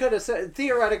Blues could have said,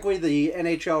 theoretically, the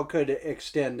NHL could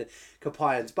extend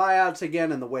compliance buyouts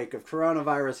again in the wake of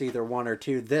coronavirus, either 1 or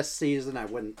 2 this season. I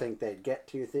wouldn't think they'd get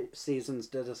 2 seasons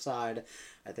to decide.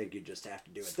 I think you just have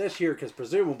to do it this year, because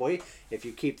presumably, if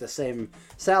you keep the same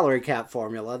salary cap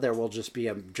formula, there will just be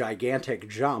a gigantic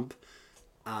jump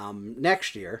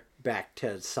next year back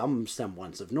to some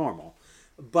semblance of normal.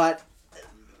 But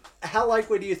how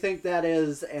likely do you think that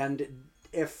is? And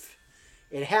if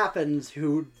it happens,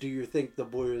 who do you think the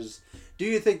Blues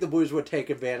would take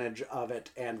advantage of it,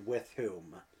 and with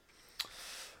whom?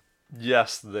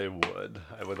 Yes, they would.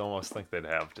 I would almost think they'd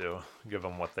have to, give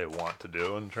them what they want to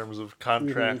do in terms of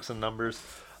contracts and numbers.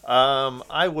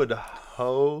 I would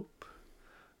hope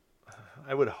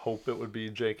it would be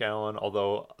Jake Allen,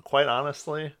 although quite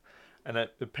honestly, and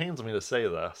it pains me to say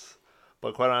this,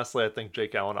 but quite honestly, I think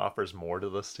Jake Allen offers more to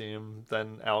this team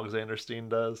than Alexander Steen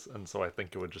does, and so I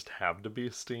think it would just have to be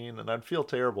Steen, and I'd feel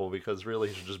terrible because really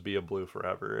he should just be a Blue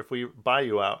forever. If we buy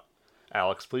you out,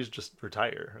 Alex, please just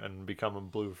retire and become a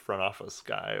Blue front office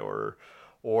guy, or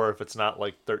if it's not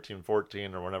like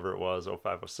 13-14 or whenever it was,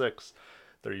 05-06,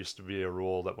 there used to be a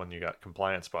rule that when you got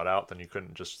compliance bought out, then you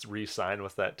couldn't just re-sign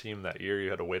with that team that year. You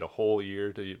had to wait a whole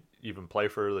year to even play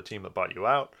for the team that bought you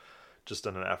out, just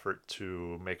in an effort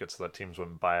to make it so that teams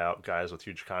wouldn't buy out guys with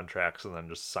huge contracts and then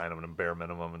just sign them in a bare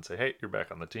minimum and say, hey, you're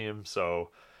back on the team. So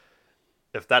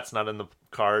if that's not in the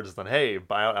cards, then hey,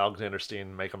 buy out Alexander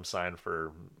Steen, make him sign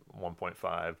for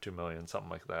 1.5, 2 million, something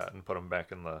like that, and put him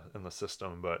back in the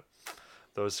system. But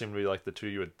those seem to be like the two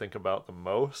you would think about the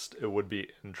most. It would be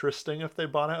interesting if they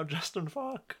bought out Justin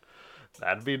Falk.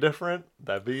 That'd be different.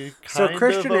 That'd be kind of So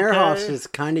Christian okay. Ehrhoff is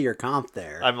kind of your comp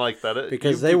there. I'm like that.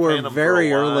 Because they were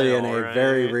very early in a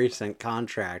very recent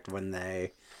contract when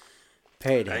they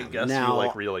paid him. I guess now,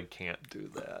 you really can't do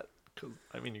that.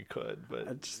 I mean, you could, but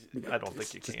I don't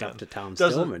think you can. It's up to Tom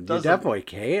Stillman. You definitely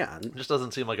can. It just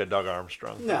doesn't seem like a Doug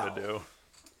Armstrong thing to do.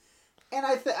 And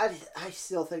I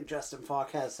still think Justin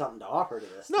Falk has something to offer to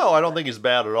this. No, I don't think he's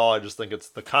bad at all. I just think it's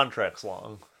the contract's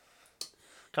long.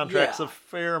 Contract's a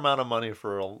fair amount of money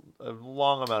for a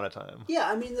long amount of time. Yeah,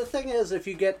 I mean, the thing is, if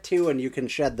you get two and you can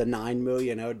shed the $9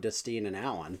 million owed to Steen and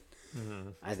Allen,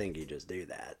 I think you just do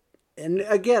that. And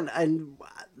again,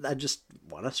 I just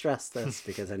want to stress this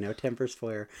because I know tempers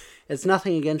flare. It's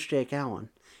nothing against Jake Allen.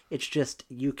 It's just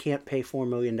you can't pay $4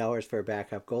 million for a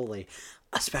backup goalie,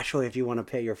 especially if you want to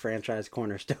pay your franchise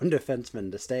cornerstone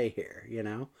defenseman to stay here, you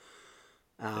know?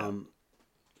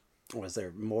 Was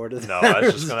there more to that? No,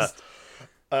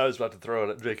 I was about to throw it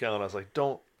at Jake Allen. I was like,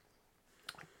 don't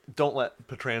let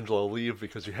Pietrangelo leave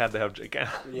because you had to have Jake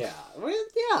Allen. Yeah.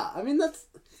 I mean, that's...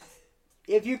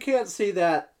 If you can't see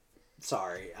that,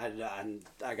 sorry.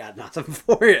 I got nothing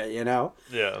for you, you know?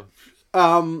 Yeah.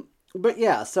 But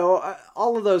yeah, so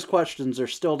all of those questions are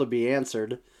still to be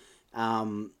answered.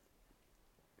 I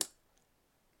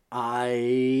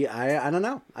don't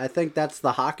know. I think that's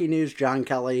the hockey news. John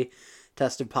Kelly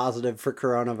tested positive for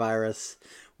coronavirus.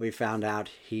 We found out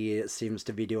he seems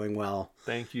to be doing well.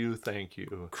 Thank you.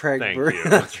 Craig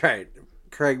That's right.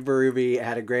 Craig Berube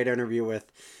had a great interview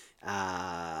with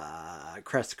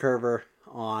Chris Kerber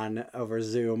over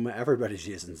Zoom. Everybody's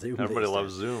using Zoom. Everybody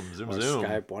loves Zoom. Zoom.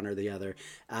 Skype, one or the other.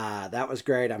 That was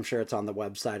great. I'm sure it's on the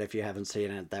website if you haven't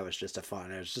seen it. That was just a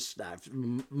fun. It was just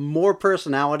more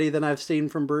personality than I've seen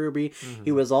from Berube. Mm-hmm.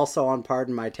 He was also on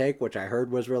Pardon My Take, which I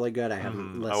heard was really good. I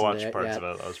haven't listened to it yet. I watched parts of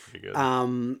it. That was pretty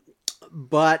good.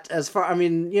 But as far, I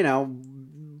mean, you know,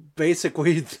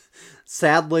 basically,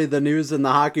 sadly, the news in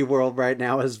the hockey world right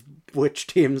now is which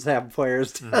teams have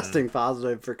players testing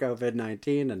positive for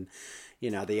COVID-19, and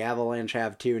you know, the Avalanche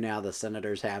have 2 now, the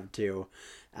Senators have 2.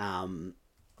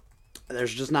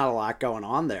 There's just not a lot going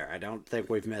on there. I don't think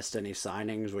we've missed any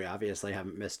signings. We obviously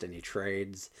haven't missed any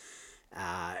trades.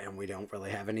 And we don't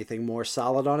really have anything more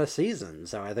solid on a season.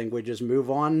 So I think we just move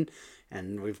on,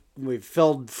 and we've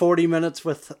filled 40 minutes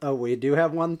with, we do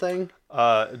have one thing?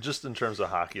 Just in terms of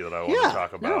hockey that I want to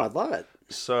talk about. No, I'd love it.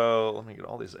 So let me get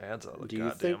all these ads out of the goddamn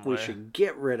way. Do you think we should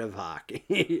get rid of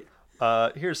hockey?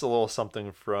 Here's a little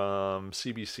something from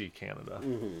CBC Canada.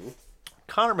 Mm-hmm.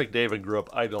 Connor McDavid grew up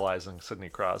idolizing Sidney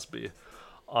Crosby.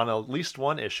 On at least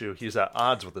one issue, he's at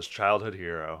odds with his childhood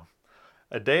hero.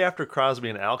 A day after Crosby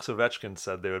and Alex Ovechkin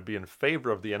said they would be in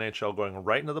favor of the NHL going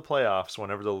right into the playoffs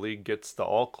whenever the league gets the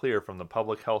all clear from the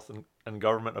public health and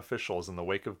government officials in the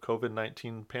wake of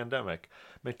COVID-19 pandemic,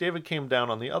 McDavid came down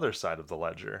on the other side of the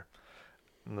ledger.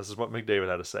 And this is what McDavid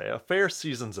had to say. A fair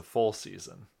season's a full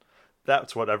season.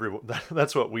 That's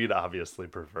what we'd obviously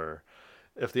prefer.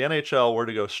 If the NHL were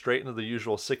to go straight into the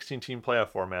usual 16-team playoff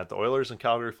format, the Oilers and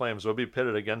Calgary Flames would be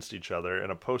pitted against each other in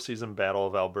a postseason battle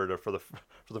of Alberta for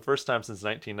the first time since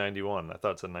 1991. I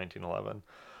thought it said 1911.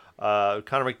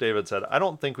 Connor McDavid said, I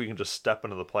don't think we can just step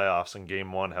into the playoffs in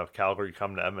Game 1, have Calgary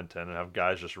come to Edmonton, and have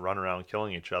guys just run around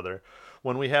killing each other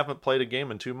when we haven't played a game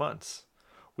in 2 months.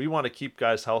 We want to keep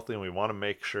guys healthy, and we want to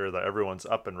make sure that everyone's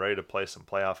up and ready to play some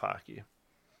playoff hockey.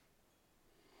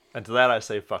 And to that I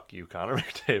say, fuck you, Connor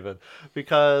McDavid,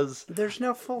 because There's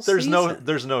no full there's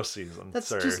season. no season. That's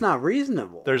sir. just not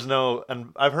reasonable. There's no,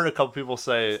 and I've heard a couple people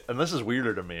say, and this is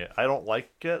weirder to me. I don't like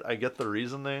it. I get the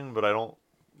reasoning, but I don't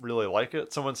really like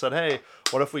it. Someone said, "Hey,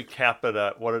 what if we cap it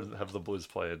at have the Blues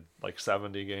played, like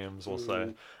 70 games?" We'll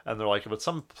say, and they're like, "But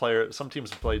some teams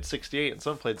have played 68 and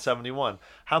some played 71.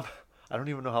 How? I don't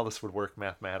even know how this would work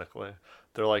mathematically."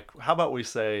 They're like, "How about we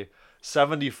say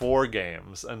 74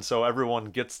 games, and so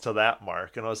everyone gets to that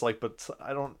mark?" And I was like, "But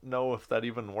I don't know if that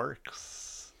even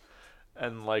works."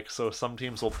 And like, so some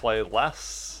teams will play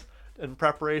less in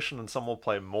preparation and some will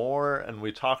play more. And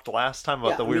we talked last time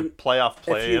about the weird playoff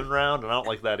play-in round, and I don't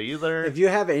like that either. If you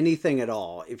have anything at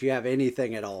all,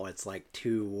 it's like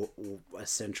 2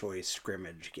 essentially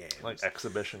scrimmage games. Like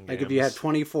exhibition games. Like if you had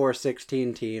 24,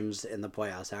 16 teams in the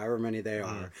playoffs, however many they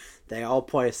are, they all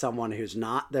play someone who's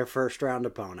not their first round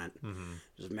opponent.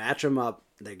 Just match them up.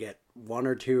 They get 1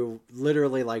 or 2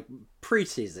 literally like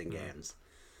preseason games.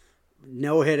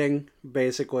 No hitting,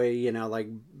 basically, like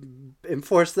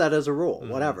enforce that as a rule,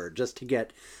 whatever, just to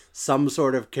get some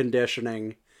sort of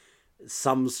conditioning,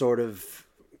 some sort of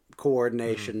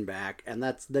coordination back, and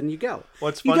then you go.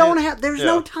 What's you funny, don't have, there's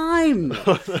no time.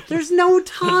 There's no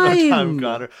time.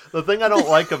 Connor. The thing I don't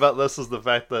like about this is the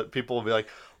fact that people will be like,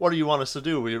 what do you want us to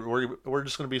do? We're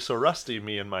just going to be so rusty,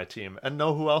 me and my team. And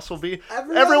know who else will be?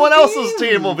 Everyone else's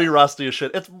team will be rusty as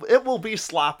shit. It will be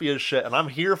sloppy as shit, and I'm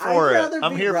here for it.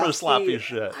 I'm here for the sloppy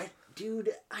shit.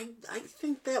 Dude, I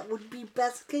think that would be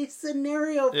best case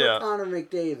scenario for Connor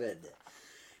McDavid.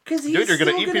 Because you're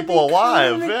going to eat people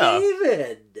alive.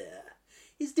 McDavid.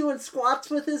 He's doing squats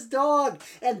with his dog,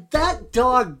 and that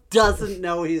dog doesn't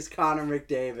know he's Connor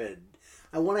McDavid.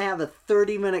 I want to have a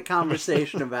 30-minute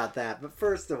conversation about that. But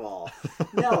first of all,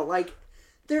 no, like,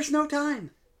 there's no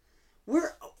time.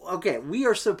 We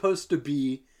are supposed to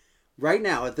be, right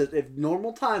now, at the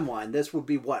normal timeline, this would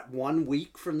be, 1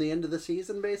 week from the end of the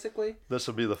season, basically? This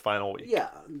would be the final week. Yeah.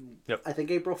 Yep. I think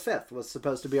April 5th was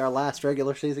supposed to be our last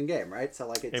regular season game, right? So,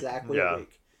 like, exactly a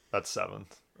week. That's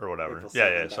 7th, or whatever. April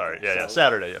 7th, 7th, sorry. okay. Yeah,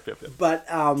 Saturday, yep. But,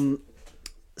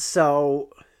 so...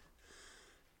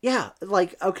 Yeah,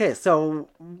 like, okay, so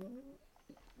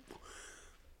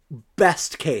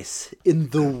best case in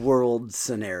the world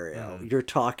scenario, you're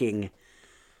talking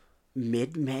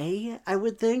mid-May, I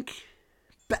would think,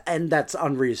 and that's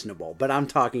unreasonable. But I'm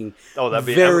talking that'd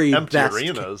be very empty best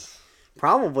arenas.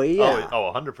 Probably, yeah.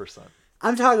 100%.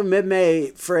 I'm talking mid-May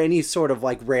for any sort of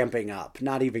like ramping up,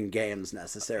 not even games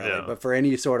necessarily, but for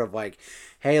any sort of like,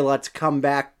 hey, let's come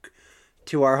back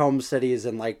to our home cities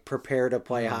and like prepare to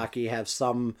play hockey, have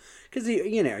some, because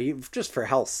you just for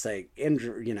health's sake,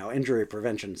 injury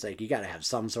prevention's sake, you got to have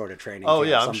some sort of training. Oh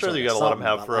yeah, I'm sure you got to let them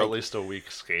have for at least a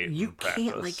week skate. You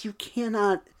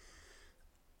cannot.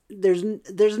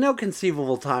 There's no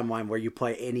conceivable timeline where you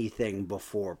play anything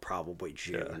before probably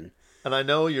June. Yeah. And I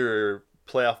know your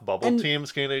playoff bubble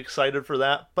team's getting excited for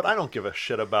that, but I don't give a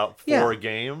shit about 4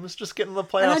 games. Just getting the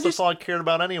playoffs, that's all I cared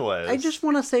about anyways. I just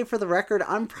want to say for the record,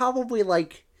 I'm probably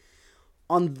like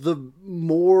on the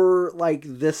more like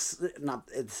this, not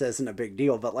this isn't a big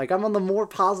deal, but like I'm on the more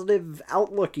positive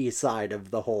outlooky side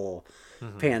of the whole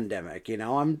pandemic.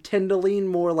 I'm tend to lean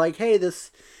more like, hey,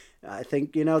 I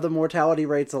think, the mortality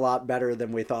rate's a lot better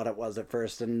than we thought it was at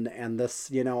first, and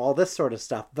this, all this sort of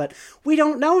stuff. But we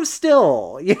don't know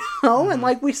still, and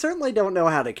like we certainly don't know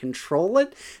how to control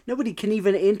it. Nobody can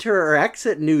even enter or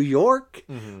exit New York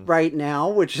right now,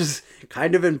 which is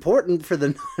kind of important for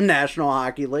the National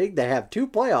Hockey League. They have 2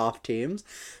 playoff teams.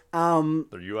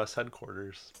 Their U.S.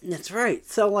 headquarters. That's right.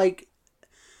 So, like,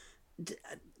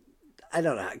 I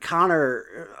don't know.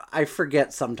 Connor, I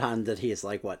forget sometimes that he's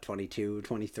like, 22,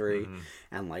 23.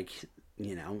 And like,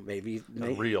 maybe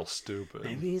real stupid.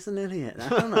 Maybe he's an idiot. I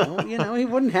don't know. He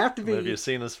wouldn't have to be. Have you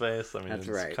seen his face? I mean, that's it's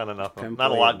right. kind of nothing.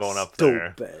 Not a lot going up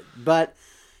there. But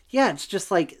yeah, it's just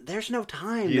like, there's no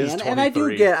time, he man. And I do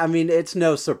it's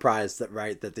no surprise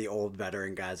that the old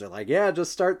veteran guys are like, yeah,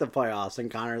 just start the playoffs.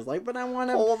 And Connor's like, but I want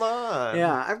to. Hold on.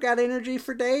 Yeah, I've got energy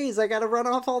for days. I got to run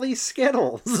off all these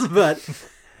Skittles. But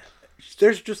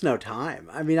there's just no time.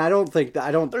 I mean,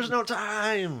 there's no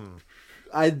time.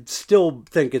 I still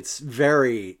think it's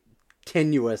very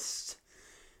tenuous,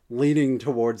 leaning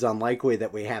towards unlikely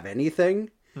that we have anything.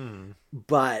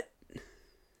 But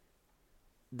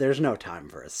there's no time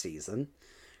for a season.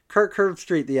 Kirk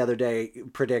Herbstreit the other day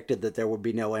predicted that there would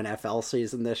be no NFL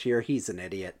season this year. He's an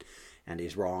idiot, and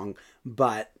he's wrong.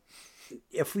 But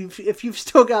if you've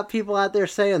still got people out there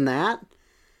saying that,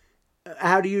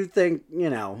 how do you think, I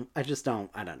don't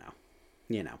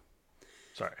know.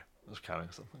 Sorry, I was counting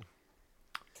something.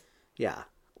 Yeah.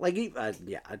 Like,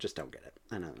 yeah, I just don't get it.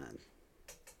 I don't know.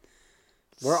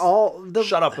 We're all...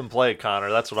 Shut up and play, Connor.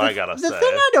 That's what I gotta say. The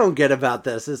thing I don't get about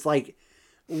this is, like,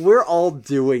 we're all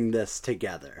doing this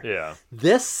together. Yeah.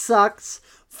 This sucks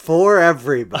for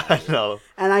everybody. I know.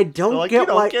 And I don't like, get you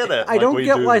don't why... get it. I Like don't we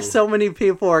get do. why so many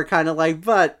people are kind of like,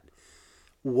 but...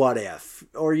 what if?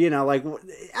 Or, you know, like,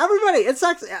 everybody, it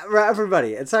sucks for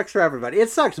everybody. It sucks for everybody. It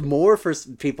sucks more for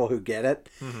people who get it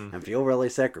and feel really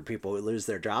sick, or people who lose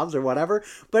their jobs or whatever.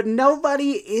 But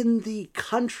nobody in the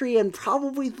country and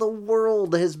probably the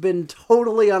world has been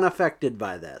totally unaffected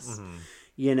by this.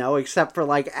 You know, except for,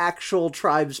 like, actual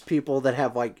tribes people that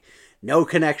have, like, no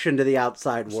connection to the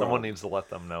outside world. Someone needs to let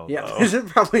them know, Yeah, though. is it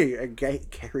probably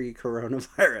carry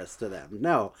coronavirus to them?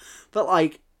 No. But,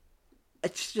 like,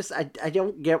 it's just, I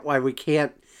don't get why we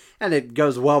can't, and it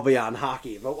goes well beyond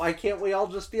hockey, but why can't we all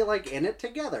just be, like, in it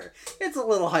together? It's a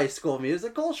little High School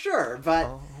Musical, sure, but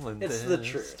All in it's the this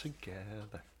truth.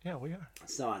 together. Yeah, we are.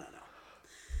 So, I don't know.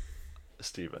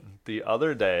 Steven, the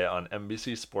other day on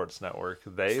NBC Sports Network,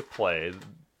 they played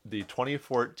the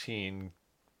 2014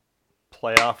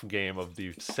 playoff game of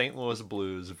the St. Louis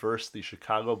Blues versus the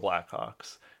Chicago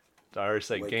Blackhawks. I already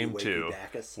say Wakey, game wakey, 2.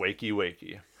 Bacchus. Wakey,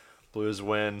 wakey. Blues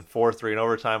win 4-3 in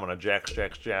overtime on a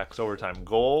Jacks overtime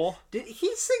goal. Did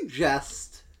he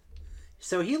suggest...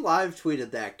 So he live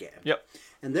tweeted that game. Yep.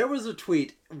 And there was a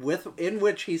tweet in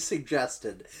which he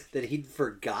suggested that he'd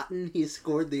forgotten he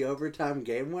scored the overtime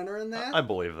game winner in that. I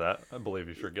believe that. I believe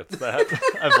he forgets that.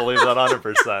 I believe that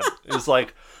 100%. He's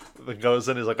like, it goes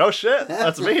in, he's like, oh shit,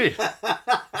 that's me.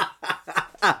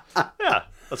 Yeah.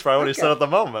 That's probably what he said at the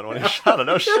moment when he shot it.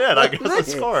 Oh shit, I guess I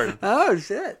scored. Oh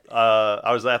shit.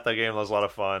 I was at that game. It was a lot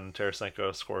of fun.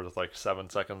 Tarasenko scored with like 7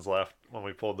 seconds left when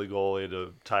we pulled the goalie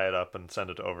to tie it up and send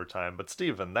it to overtime. But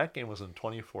Steven, that game was in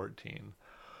 2014.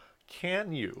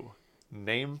 Can you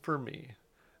name for me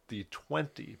the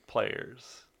 20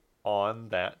 players on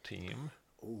that team?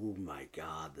 Oh my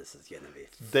god, this is gonna be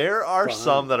There are fun.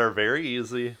 some that are very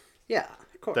easy. Yeah,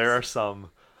 of course. There are some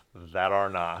that are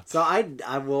not. So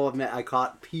I will admit I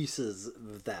caught pieces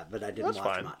of that, but I didn't That's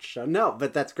watch fine. much. So no,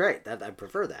 but that's great. That I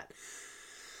prefer that.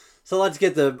 So let's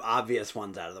get the obvious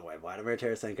ones out of the way. Vladimir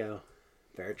Tarasenko,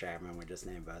 Barrett Chapman. We just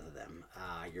named both of them.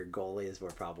 Your goalies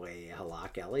were probably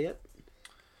Halak Elliott.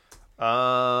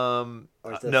 Or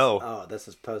is this, No. Oh, this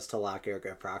is post Halak,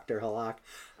 Erica Proctor Halak.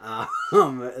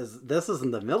 This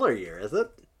isn't the Miller year, is it?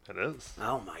 It is.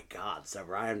 Oh my God! So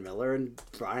Ryan Miller and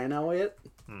Brian Elliott.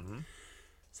 Mm-hmm.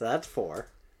 So that's 4.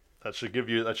 That should give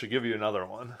you another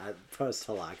one. Post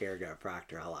Halak, Ergo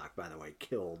Proctor Halak, by the way,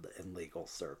 killed in legal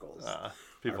circles.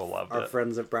 People loved Our it.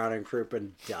 friends at Brown and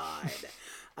Crouppen died.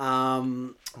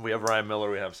 We have Ryan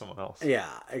Miller. We have someone else. Yeah,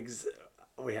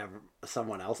 we have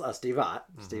someone else. Steve Ott.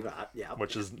 Steve Ott, yeah.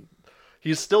 Which is,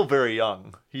 he's still very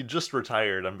young. He just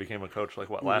retired and became a coach like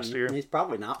last year? He's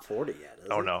probably not 40 yet, is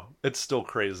Oh he? no, it's still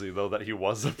crazy though that he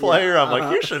was a player. I'm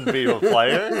like, you shouldn't be a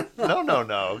player.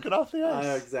 No, get off the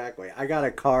ice. Exactly. I got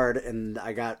a card and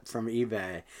I got from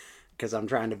eBay because I'm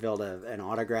trying to build an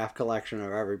autograph collection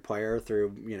of every player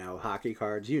through, hockey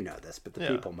cards. You know this, but the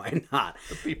people might not.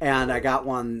 And I got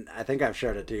one, I think I've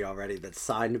showed it to you already, that's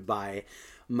signed by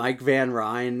Mike Van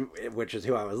Ryn, which is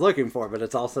who I was looking for, but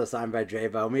it's also signed by Jay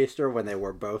Bouwmeester when they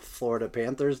were both Florida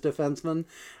Panthers defensemen.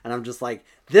 And I'm just like,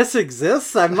 this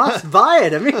exists? I must buy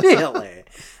it immediately.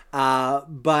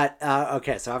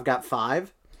 Okay, so I've got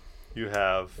 5. You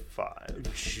have 5.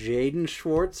 Jaden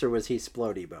Schwartz, or was he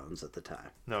Splody Bones at the time?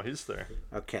 No, he's there.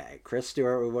 Okay, Chris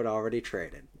Stewart we would already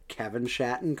traded. Kevin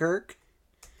Shattenkirk,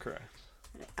 Correct.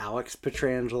 Alex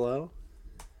Pietrangelo.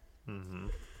 Mm-hmm.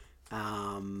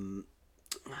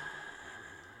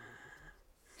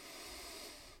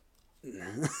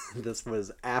 This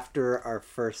was after our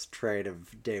first trade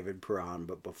of David Perron,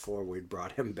 but before we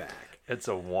brought him back. It's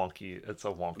a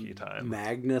wonky time.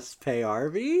 Magnus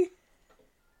Payarvi?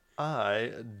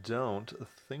 I don't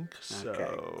think so.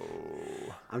 Okay.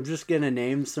 I'm just going to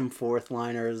name some fourth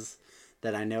liners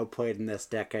that I know played in this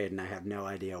decade and I have no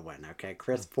idea when. Okay,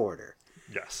 Chris Porter.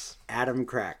 Yes. Adam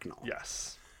Cracknell.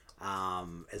 Yes.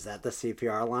 Is that the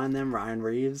CPR line then? Ryan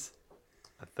Reeves?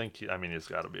 I think he's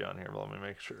got to be on here, but let me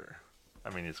make sure.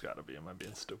 He's got to be. Am I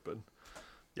being stupid?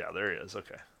 Yeah, there he is.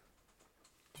 Okay.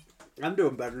 I'm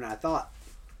doing better than I thought.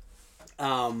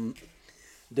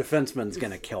 Defenseman's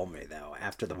going to kill me, though,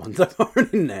 after the ones I've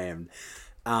already named.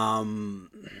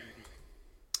 I've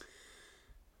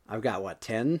got,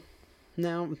 10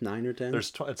 now? 9 or 10? It's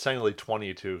technically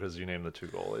 22 because you named the 2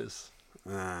 goalies.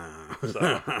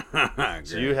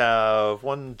 So you have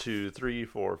 1, 2, 3,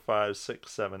 4, 5,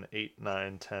 6, 7, 8,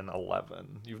 9, 10,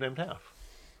 11. You've named half.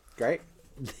 Great.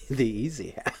 The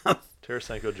easy half.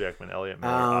 Tarasenko, Jackman, Elliott,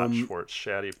 Miller, Ott, Schwartz,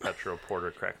 Shaddy, Petro,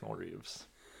 Porter, Cracknell, Reeves.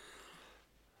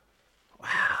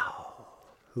 Wow.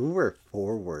 Who were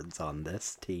forwards on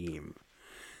this team?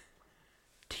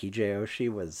 TJ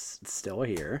Oshie was still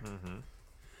here. Mm-hmm.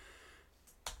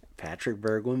 Patrick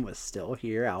Berglund was still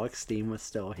here. Alex Steen was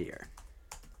still here.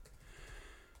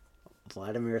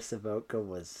 Vladimir Savotka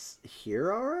was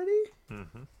here already?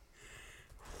 Mm-hmm.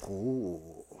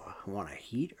 Ooh, I want a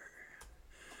heater.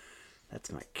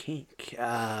 That's my kink.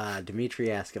 Dmitry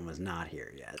Askin was not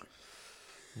here yet.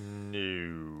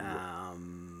 No.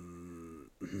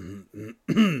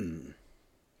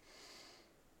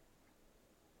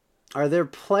 Are there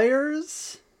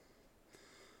players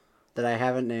that I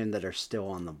haven't named that are still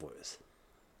on the Blues?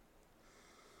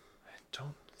 I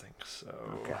don't think so.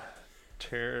 Okay.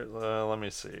 Let me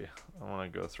see. I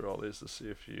want to go through all these to see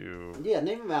if you... Yeah,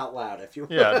 name them out loud if you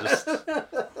want. Yeah, just...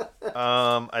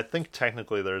 I think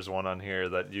technically there's one on here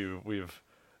that you've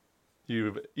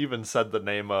even said the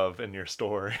name of in your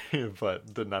story,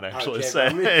 but did not actually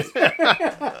say.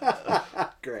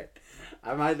 Great.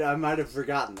 I might have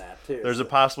forgotten that too. There's a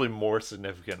possibly more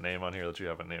significant name on here that you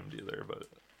haven't named either, but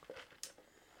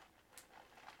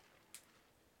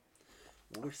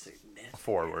more significant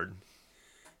forward.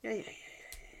 Yeah.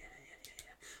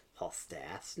 Paul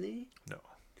Stastny? No.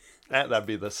 That'd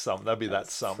be that summer. Free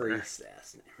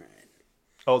Stastny, right?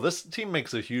 Oh, this team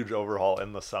makes a huge overhaul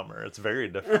in the summer. It's very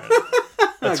different.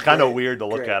 It's kind of weird to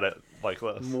look at it like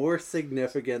this. More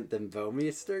significant than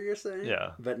Bouwmeester, you're saying?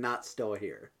 Yeah. But not still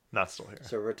here. Not still here.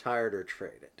 So retired or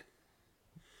traded.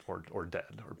 Or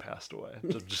dead or passed away.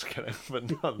 Just kidding.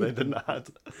 But no, they did not.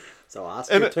 So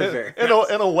Oscar Tavares.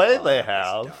 In a way they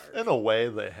have. In a way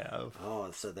they have.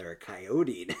 Oh, so they're a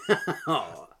coyote.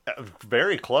 Oh.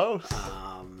 Very close.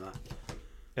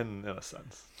 In a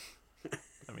sense.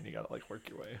 I mean, you gotta work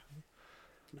your way.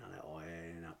 Not LA,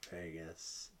 not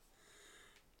Vegas,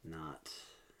 not.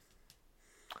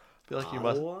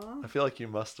 I feel like you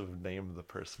must have named the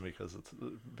person because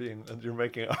you're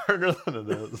making it harder than it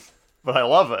is. But I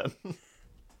love it. They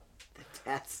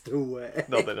passed away.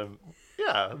 No, they didn't.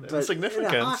 Yeah, but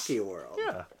significance. In a hockey world.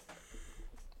 Yeah.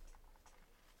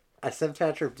 I said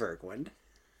Patrick Berglund.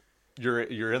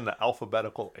 You're in the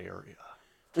alphabetical area.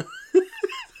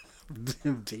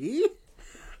 B?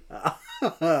 I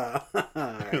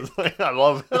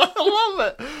love it. I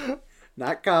love it.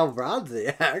 Not Kyle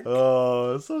Brodziak.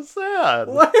 Oh, it's so sad.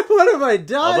 What have I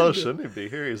done? Although shouldn't he be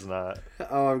here? He's not.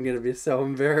 Oh, I'm gonna be so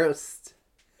embarrassed.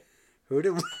 Who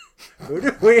do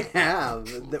we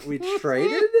have that we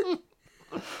traded?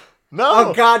 No.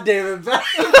 Oh God, David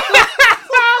Backus.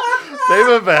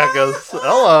 David Backus.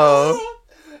 Hello.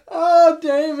 Oh,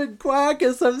 David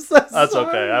Quackus. I'm so sorry. That's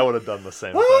okay. I would have done the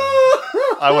same thing.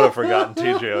 I would have forgotten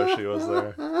TJ Oshie was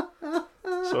there.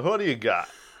 So who do you got?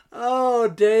 Oh,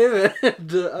 David.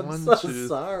 I'm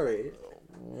sorry.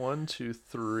 1, 2,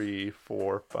 3,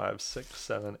 4, 5, 6,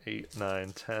 7, 8,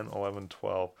 9, 10, 11,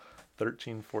 12,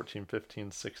 13, 14,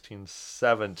 15, 16,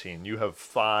 17. You have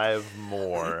 5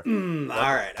 more. All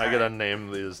right. I gotta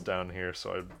name these down here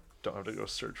so I don't have to go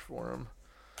search for them.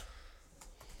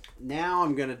 Now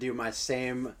I'm gonna do my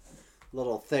same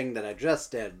little thing that I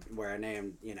just did, where I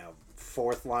named,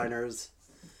 fourth liners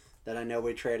that I know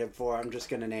we traded for. I'm just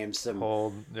gonna name some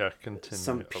continue.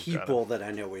 some people that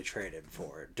I know we traded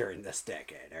for during this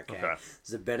decade. Okay.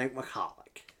 Zbynek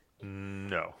Michalek.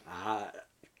 No.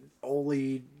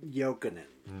 Olli Jokinen.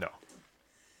 No.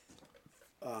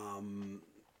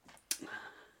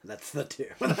 That's the 2.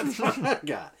 That's what I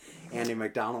got. Andy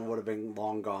McDonald would have been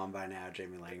long gone by now.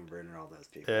 Jamie Langenbrunner, all those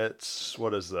people.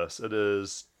 What is this? It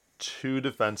is 2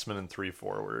 defensemen and 3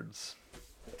 forwards.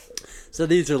 So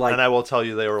these are and I will tell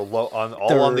you, they were all on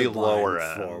the lower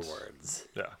end. Forwards.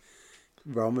 Yeah.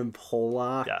 Roman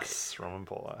Polak. Yes, Roman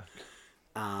Polak.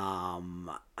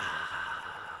 I'm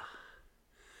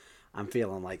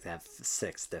feeling like that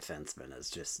 6th defenseman is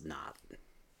just not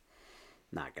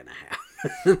gonna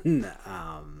happen.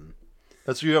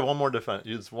 So you have one more defense.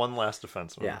 It's one last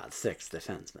defenseman. Yeah, 6th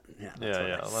defenseman. Yeah.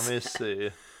 Yeah. Let me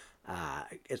see.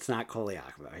 It's not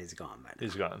Koliakova. He's gone by now.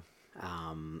 He's gone.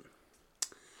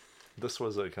 This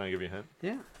was a. Can I give you a hint?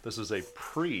 Yeah. This is a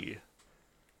pre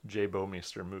Jay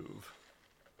Bouwmeester move.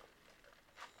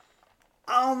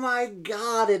 Oh my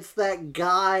God! It's that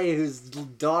guy whose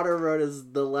daughter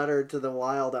wrote the letter to the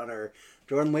Wild on her.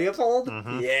 Jordan Leopold.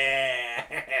 Mm-hmm.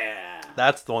 Yeah.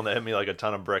 That's the one that hit me like a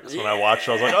ton of bricks when I watched.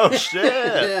 I was like, "Oh shit!"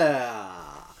 Yeah.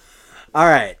 All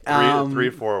right. 3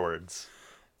 forwards.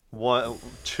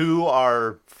 2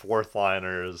 are 4th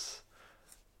liners,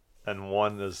 and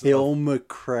 1 is Bill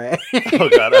McRae. Oh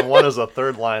God! And 1 is a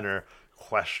 3rd liner?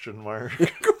 Question mark.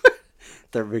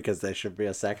 They're because they should be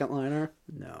a second liner?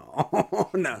 No.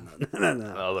 No.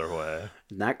 Other way.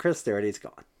 Not Chris Stewart, he's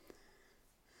gone.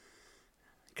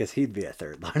 Because he'd be a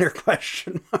third liner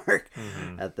question mark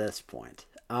at this point.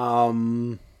 Are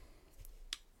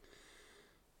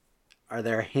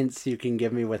there hints you can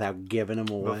give me without giving them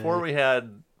away? Before we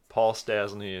had Paul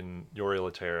Stastny and Yori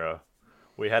Laterra,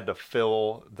 we had to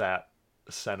fill that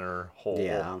center hole.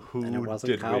 Yeah, and it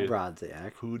wasn't Kyle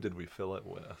Brodziak. Who did we fill it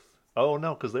with? Oh,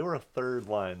 no, because they were a third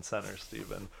line center,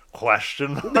 Steven.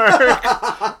 Question mark.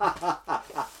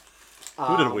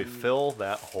 Who did we fill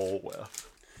that hole with?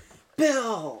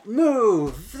 Bill,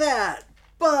 move that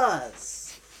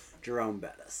bus. Jerome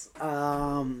Bettis.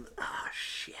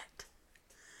 Shit.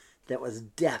 That was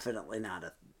definitely not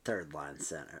a third line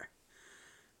center.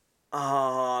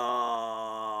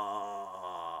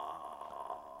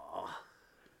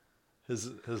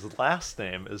 His last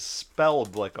name is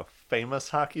spelled like a famous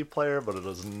hockey player, but it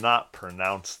is not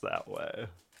pronounced that way.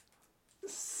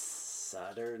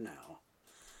 Sutter, no.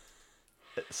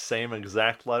 Same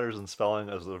exact letters and spelling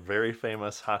as a very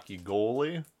famous hockey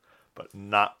goalie, but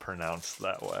not pronounced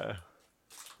that way.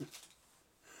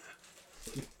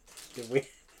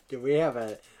 Did we have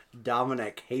a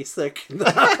Dominic Hasek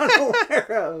that I'm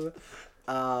aware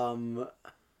of?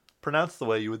 Pronounced the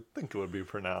way you would think it would be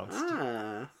pronounced.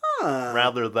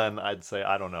 Rather than, I'd say,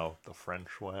 I don't know, the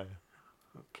French way.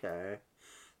 Okay.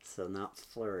 So not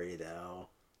Fleury, though.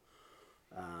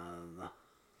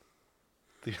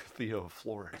 Theo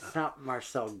Florida. It's not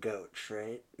Marcel Goetsch,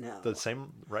 right? No. The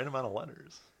same, right amount of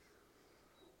letters.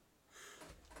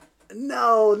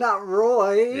 No, not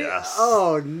Roy. Yes.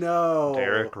 Oh, no.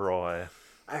 Derek Roy.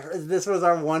 I heard this was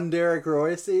our one Derek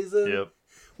Roy season? Yep.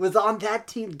 Was on that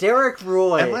team. Derek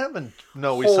Roy. It might have been,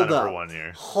 no, we signed him for 1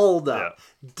 year. Hold up.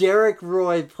 Yeah. Derek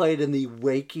Roy played in the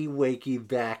Wakey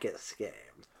Bacchus game.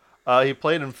 He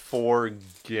played in 4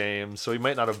 games, so he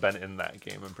might not have been in that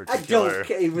game in particular. I don't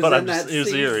care. He was in that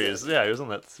series. Yeah, he was in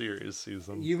that series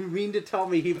season. You mean to tell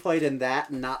me he played in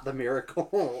that and not the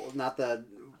Miracle, not the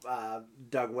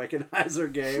Doug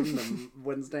Wickenheiser game, the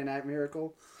Wednesday Night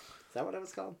Miracle? Is that what it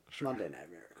was called? Sure. Monday Night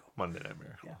Miracle. Monday Night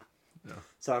Miracle. Yeah.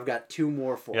 So I've got 2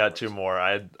 more forwards. Yeah, 2 more.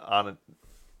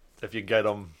 If you get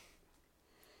them,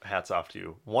 hats off to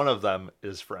you. One of them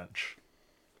is French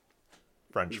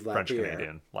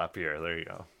Canadian. Lapierre. There you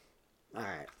go. All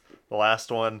right. The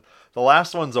last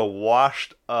one's a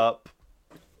washed up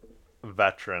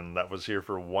veteran that was here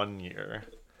for 1 year.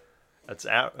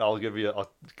 I'll give you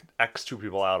X 2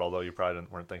 people out, although you probably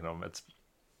weren't thinking of them. It's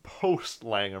post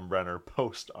Langenbrenner,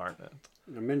 post Arnott.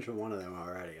 I mentioned one of them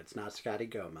already. It's not Scotty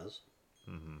Gomez.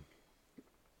 Mm-hmm.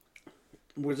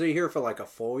 Was he here for like a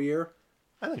full year?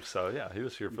 I think so, yeah. He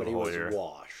was here for the whole year. But he was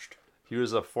washed. He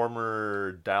was a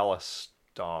former Dallas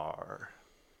Star.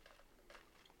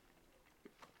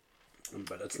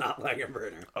 But it's not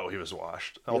Langenbrenner. Oh, he was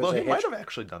washed. Although he might have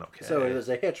actually done okay. So he was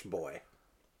a hitch boy.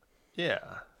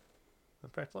 Yeah. In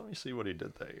fact, let me see what he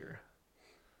did that year.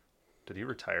 Did he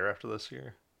retire after this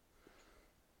year?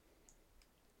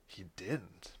 He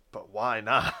didn't. But why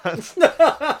not?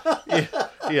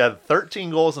 He had 13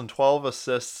 goals and 12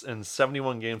 assists in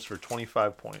 71 games for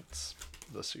 25 points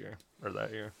this year, or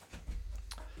that year.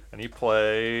 And he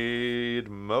played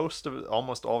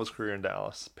almost all of his career in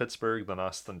Dallas. Pittsburgh, then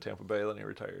us, then Tampa Bay, then he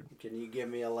retired. Can you give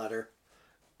me a letter?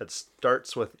 His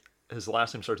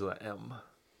last name starts with an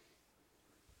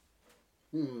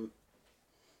M.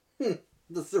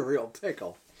 This is a real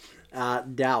tickle.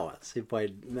 Dallas. He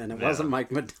played, and it wasn't Mike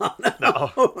Modano.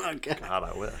 No. Okay. God,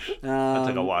 I wish. I'd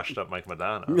take a washed up Mike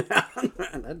Modano.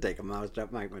 I'd take a washed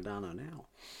up Mike Modano now.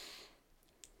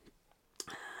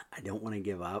 I don't want to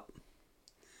give up,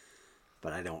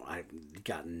 but I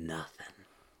got nothing.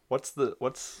 That's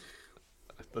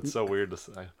so weird to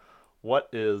say. What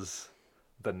is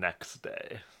the next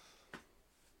day?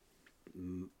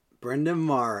 Brendan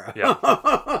Morrow. Yeah.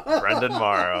 Brendan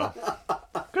Morrow.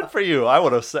 Good for you. I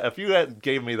would have said, if you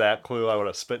gave me that clue, I would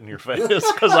have spit in your face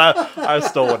because I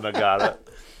still wouldn't have got it.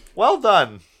 Well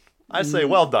done. I say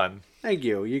well done. Thank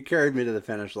you. You carried me to the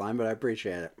finish line, but I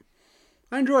appreciate it.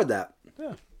 I enjoyed that.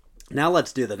 Yeah. Now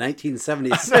let's do the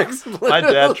 1976 Blues. My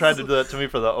dad tried to do that to me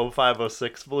for the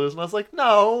 05-06 Blues, and I was like,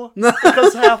 no,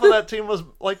 because half of that team was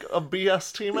like a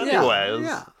BS team anyways.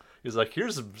 Yeah. He's like,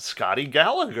 here's Scotty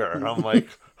Gallagher. And I'm like,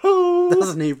 who?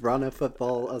 Doesn't he run a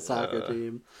soccer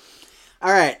team?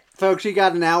 All right, folks, you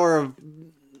got an hour of,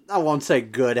 I won't say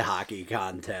good hockey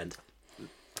content.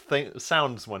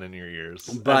 Sounds went in your ears,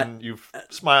 but and you've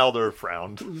smiled or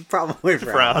frowned. Probably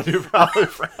frowned. You probably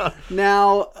frowned.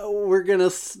 Now we're gonna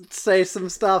say some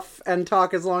stuff and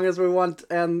talk as long as we want,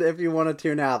 and if you want to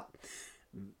tune out,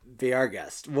 Be our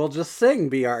guest. We'll just sing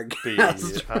 "Be Our Be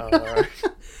Guest."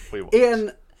 we won't.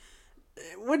 And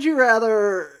would you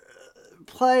rather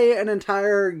play an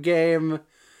entire game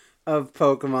of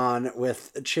Pokemon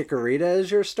with Chikorita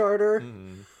as your starter,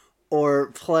 or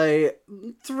play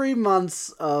 3 months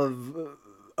of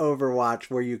Overwatch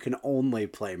where you can only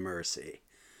play Mercy?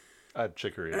 I'd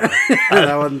Chikorita.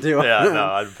 That wouldn't do it. Yeah, no,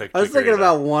 I'd pick Chikorita. I was thinking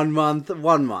about 1 month.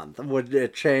 1 month. Would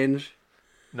it change?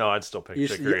 No, I'd still pick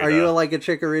Chikorita. Are you like a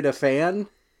Chikorita fan?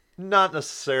 Not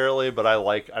necessarily, but I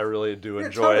really do You're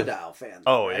enjoy. a Totodile fan.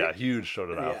 Oh right? yeah, huge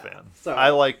Totodile Yeah. fan. So I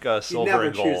like You'd Silver never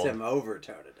and Gold. choose him over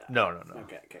Totodile. No.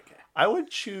 Okay. I would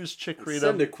choose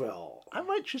Chikorita. Cyndaquil. I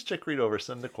might choose Chikorita over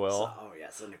Cyndaquil. Oh yeah,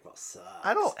 Cyndaquil sucks.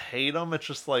 I don't hate him. It's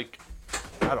just like,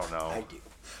 I don't know. I do.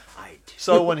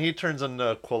 So when he turns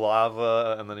into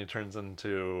Quilava and then he turns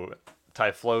into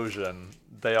Typhlosion,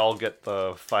 they all get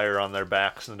the fire on their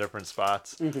backs in different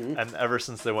spots. Mm-hmm. And ever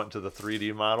since they went to the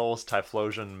 3D models,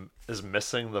 Typhlosion is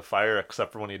missing the fire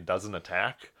except for when he doesn't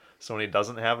attack. So when he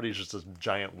doesn't have it, he's just a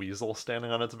giant weasel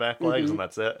standing on its back legs, Mm-hmm. and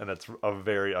that's it. And it's a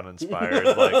very uninspired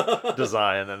like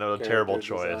design and a terrible Character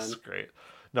choice. design. Great.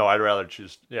 No, I'd rather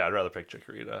pick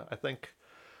Chikorita. I think,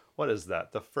 what is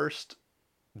that? The first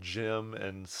gym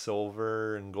in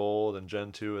Silver and Gold and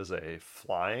Gen 2 is a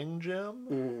flying gym.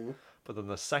 Mm-hmm. But then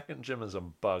the second gym is a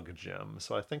bug gym.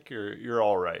 So I think you're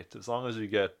all right. As long as you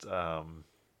get I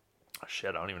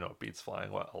don't even know what beats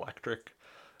flying. What, electric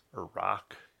or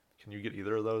rock? Can you get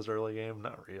either of those early game?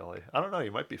 Not really. I don't know.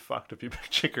 You might be fucked if you pick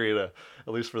Chikorita,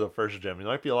 at least for the first gym. There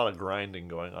might be a lot of grinding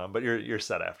going on, but you're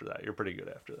set after that. You're pretty good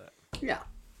after that.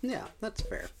 Yeah, that's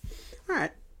fair. All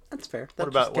right, that's fair. That What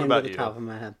about- just came what to about the you? top of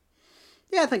my head.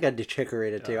 Yeah, I think I'd do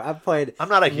Chikorita too. I've played I'm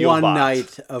not a heal one bot.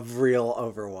 night of real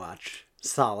Overwatch,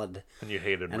 solid, And you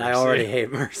hated Mercy. and I already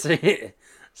hate Mercy.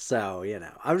 So,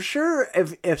 I'm sure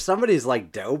if somebody's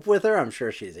like dope with her, I'm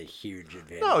sure she's a huge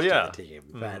advantage to the team.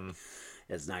 But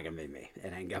it's not going to be me.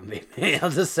 It ain't going to be me. I'll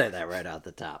just say that right out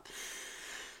the top.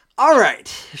 All right.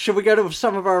 Should we go to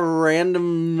some of our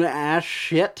random ass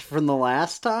shit from the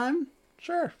last time?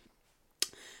 Sure.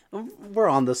 We're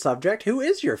on the subject. Who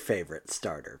is your favorite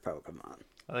starter Pokemon?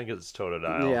 I think it's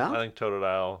Totodile. Yeah? I think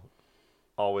Totodile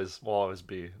will always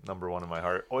be number one in my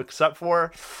heart. Oh, except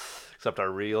I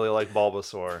really like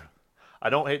Bulbasaur. I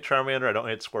don't hate Charmander. I don't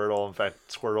hate Squirtle. In fact,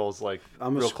 Squirtle's like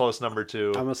close number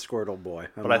 2. I'm a Squirtle boy.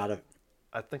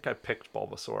 I think I picked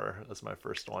Bulbasaur as my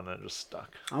first one and it just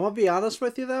stuck. I'm going to be honest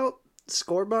with you, though.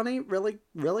 Scorbunny really,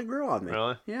 really grew on me.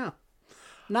 Really? Yeah.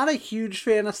 Not a huge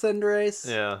fan of Cinderace.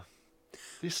 Yeah.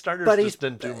 These starters just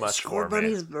didn't do much for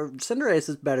me. Cinderace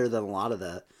is better than a lot of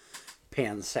the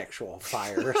pansexual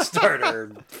fire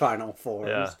starter final forms.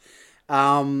 Yeah.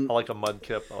 I like a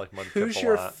Mudkip. I like Mudkip Who's a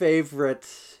your lot. favorite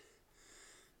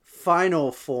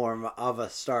final form of a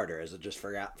starter? Is it just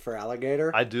for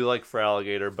Alligator? I do like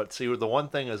Feraligatr, but see, the one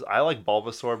thing is I like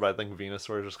Bulbasaur, but I think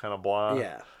Venusaur is just kind of blah.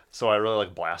 Yeah. So I really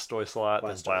like Blastoise a lot.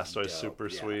 Blastoise Blastoise is super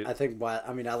dope. sweet. I think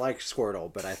I like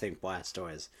Squirtle, but I think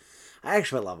Blastoise. I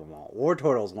actually love them all.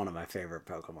 Wartortle is one of my favorite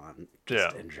Pokemon,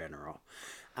 just in general.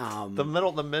 The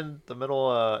middle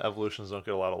evolutions don't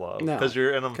get a lot of love No, because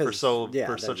you're in them for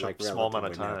such like a small amount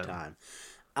of relatively time.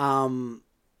 no time.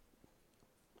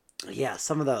 Yeah,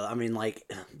 some of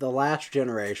the last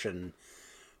generation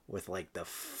with like the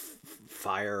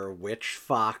Fire Witch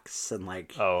Fox and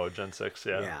like Gen 6,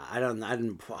 yeah. Yeah, I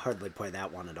didn't hardly play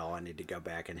that one at all. I need to go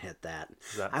back and hit that.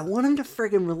 That- I want them to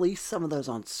friggin' release some of those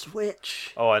on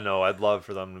Switch. Oh, I know. I'd love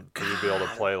for them to be able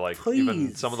to play like even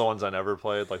please. some of the ones I never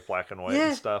played, like Black and White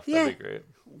and stuff. Yeah. That'd be great.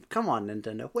 Come on,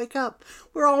 Nintendo, wake up!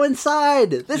 We're all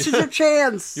inside. This is your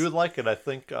chance. You would like it. I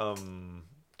think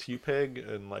T-Pig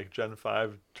in like Gen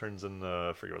 5 turns into,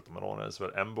 I forget what the middle one is,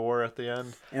 but Emboar at the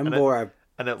end. Emboar,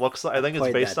 And it looks like, I think it's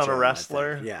played based that on a gen, I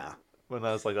wresler. think. Yeah. When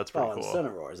I was like, that's pretty cool.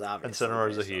 Incineroar's obviously.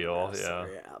 Incineroar's a based on heel, wrestler,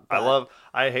 yeah.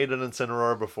 I hated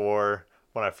Incineroar before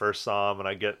when I first saw him,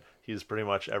 and he's pretty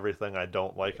much everything I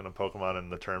don't like in a Pokemon in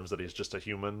the terms that he's just a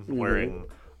human wearing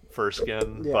fur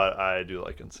skin, but I do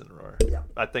like Incineroar. Yeah.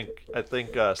 I think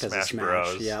Smash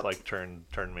Bros. Like turned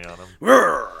me on him.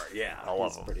 Yeah, I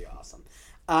love he's him. pretty awesome.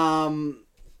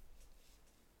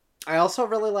 I also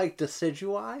really like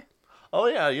Decidueye. Oh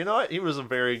yeah, you know what? He was a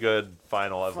very good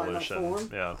final evolution. Final form?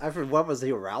 Yeah. What was he?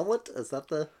 Rowlet? Is that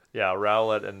the? Yeah,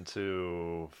 Rowlet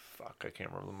into I can't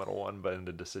remember the middle one, but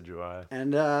into Decidueye.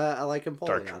 And I like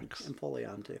Empoleon. Dartrix.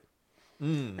 Empoleon too.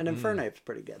 And Infernape's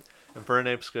pretty good.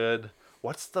 Infernape's good.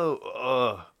 What's the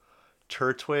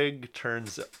Turtwig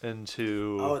turns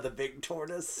into? Oh, the big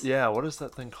tortoise. Yeah, what is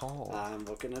that thing called? I'm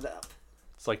looking it up.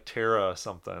 It's like Terra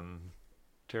something.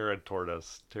 Terra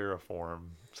Tortoise. Terraform.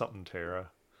 Something Terra.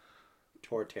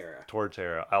 Torterra.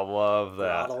 Torterra. I love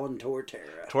that. Throttle and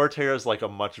Torterra. Torterra is like a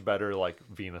much better like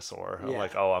Venusaur. I'm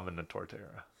like, oh, I'm into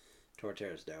Torterra.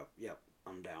 Torterra's dope. Yep,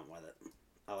 I'm down with it.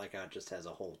 I like how it just has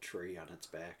a whole tree on its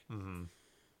back. Mm-hmm.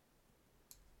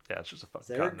 Yeah, it's just a fucking. Is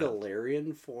there a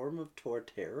Galarian form of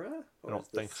Torterra? I don't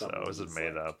think so. Is it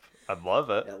made up? I'd love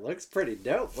it. It looks pretty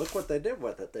dope. Look what they did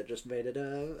with it. They just made it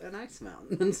an ice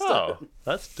mountain instead. Oh,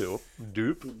 that's dope.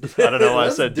 Dupe. I don't know why I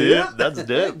said dupe. That's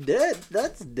dope.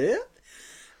 That's dope.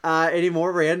 Any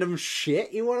more random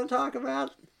shit you want to talk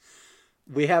about?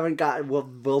 We haven't got. We'll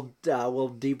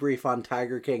debrief on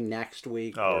Tiger King next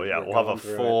week. Oh yeah, we'll have a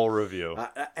full review.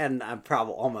 And I'm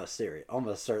probably almost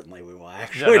certainly we will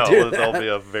actually do that. There'll be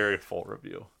a very full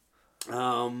review.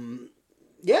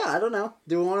 Yeah, I don't know.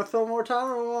 Do we want to fill more time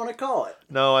or we want to call it?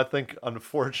 No, I think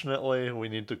unfortunately we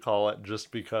need to call it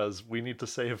just because we need to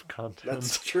save content.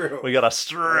 That's true. We gotta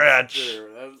stretch.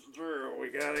 That's true. We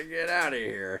gotta get out of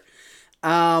here.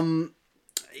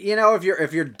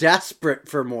 If you're desperate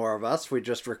for more of us, we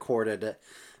just recorded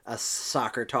a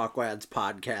Soccer Talk Lads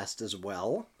podcast as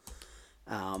well.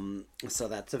 So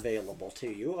that's available to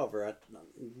you over at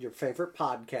your favorite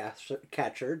podcast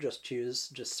catcher. Just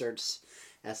search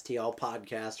STL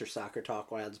Podcast or Soccer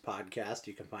Talk Lads Podcast.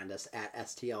 You can find us at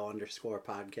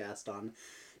STL_podcast on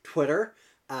Twitter.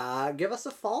 Give us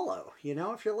a follow.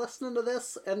 If you're listening to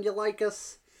this and you like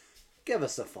us, give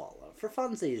us a follow. For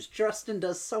funsies, Justin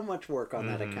does so much work on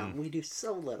that account. We do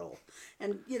so little.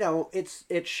 And,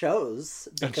 it shows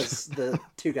because the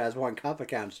Two Guys One Cup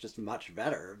account is just much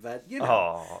better. But,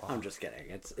 I'm just kidding.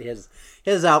 It's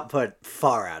his output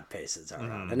far outpaces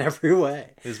our own in every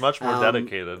way. He's much more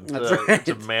dedicated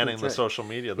to manning the social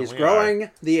media than we are. He's growing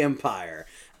the empire.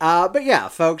 But yeah,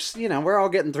 folks, we're all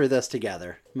getting through this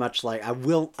together. Much like I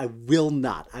will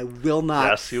not.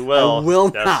 Yes, you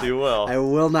will. Yes, you will. I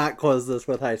will not close this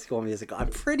with High School Musical. I'm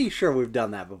pretty sure we've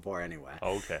done that before anyway.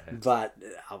 Okay. But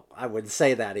I would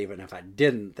say that even if I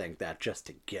didn't think that, just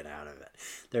to get out of it.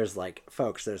 There's like a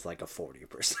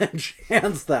 40%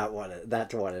 chance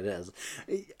that's what it is.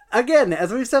 Again,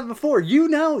 as we've said before, you'll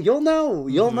know.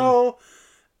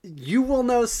 You will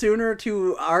know sooner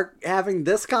to our having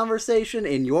this conversation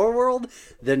in your world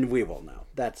than we will know.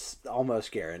 That's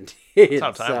almost guaranteed.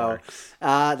 That's how time works.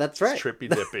 That's right. It's trippy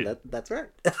dippy. That's right.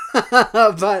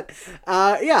 But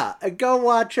go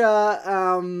watch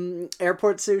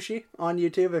Airport Sushi on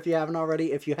YouTube if you haven't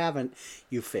already. If you haven't,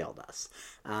 you failed us.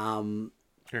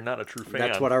 You're not a true fan.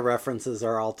 That's what our references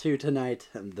are all to tonight,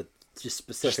 and just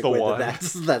specifically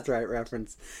that's right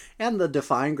reference, and the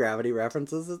Defying Gravity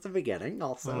references at the beginning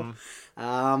also.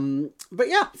 But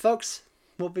yeah, folks,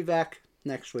 we'll be back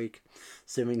next week,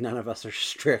 assuming none of us are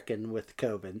stricken with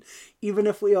COVID. Even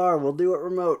if we are, we'll do it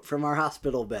remote from our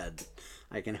hospital bed.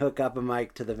 I can hook up a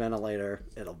mic to the ventilator.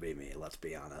 It'll be me, let's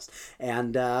be honest.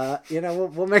 And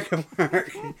we'll make it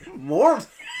work. More.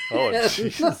 Oh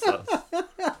Jesus.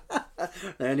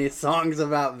 Any songs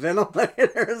about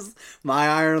ventilators? My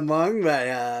Iron Lung by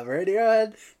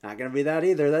Radiohead? Not going to be that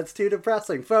either. That's too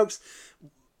depressing. Folks,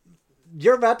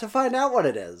 you're about to find out what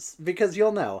it is, because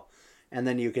you'll know. And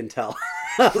then you can tell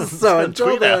us. So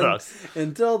until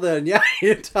then, yeah,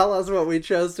 you tell us what we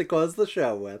chose to close the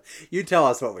show with. You tell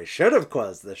us what we should have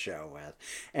closed the show with.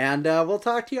 And we'll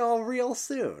talk to you all real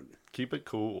soon. Keep it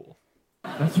cool.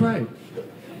 That's right.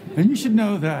 And you should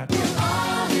know that.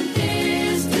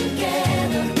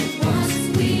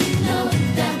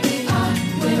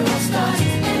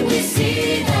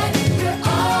 See that we're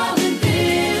all in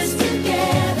this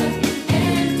together,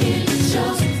 and it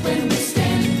shows when we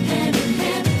stand hand in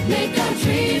hand, make our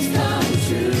dreams come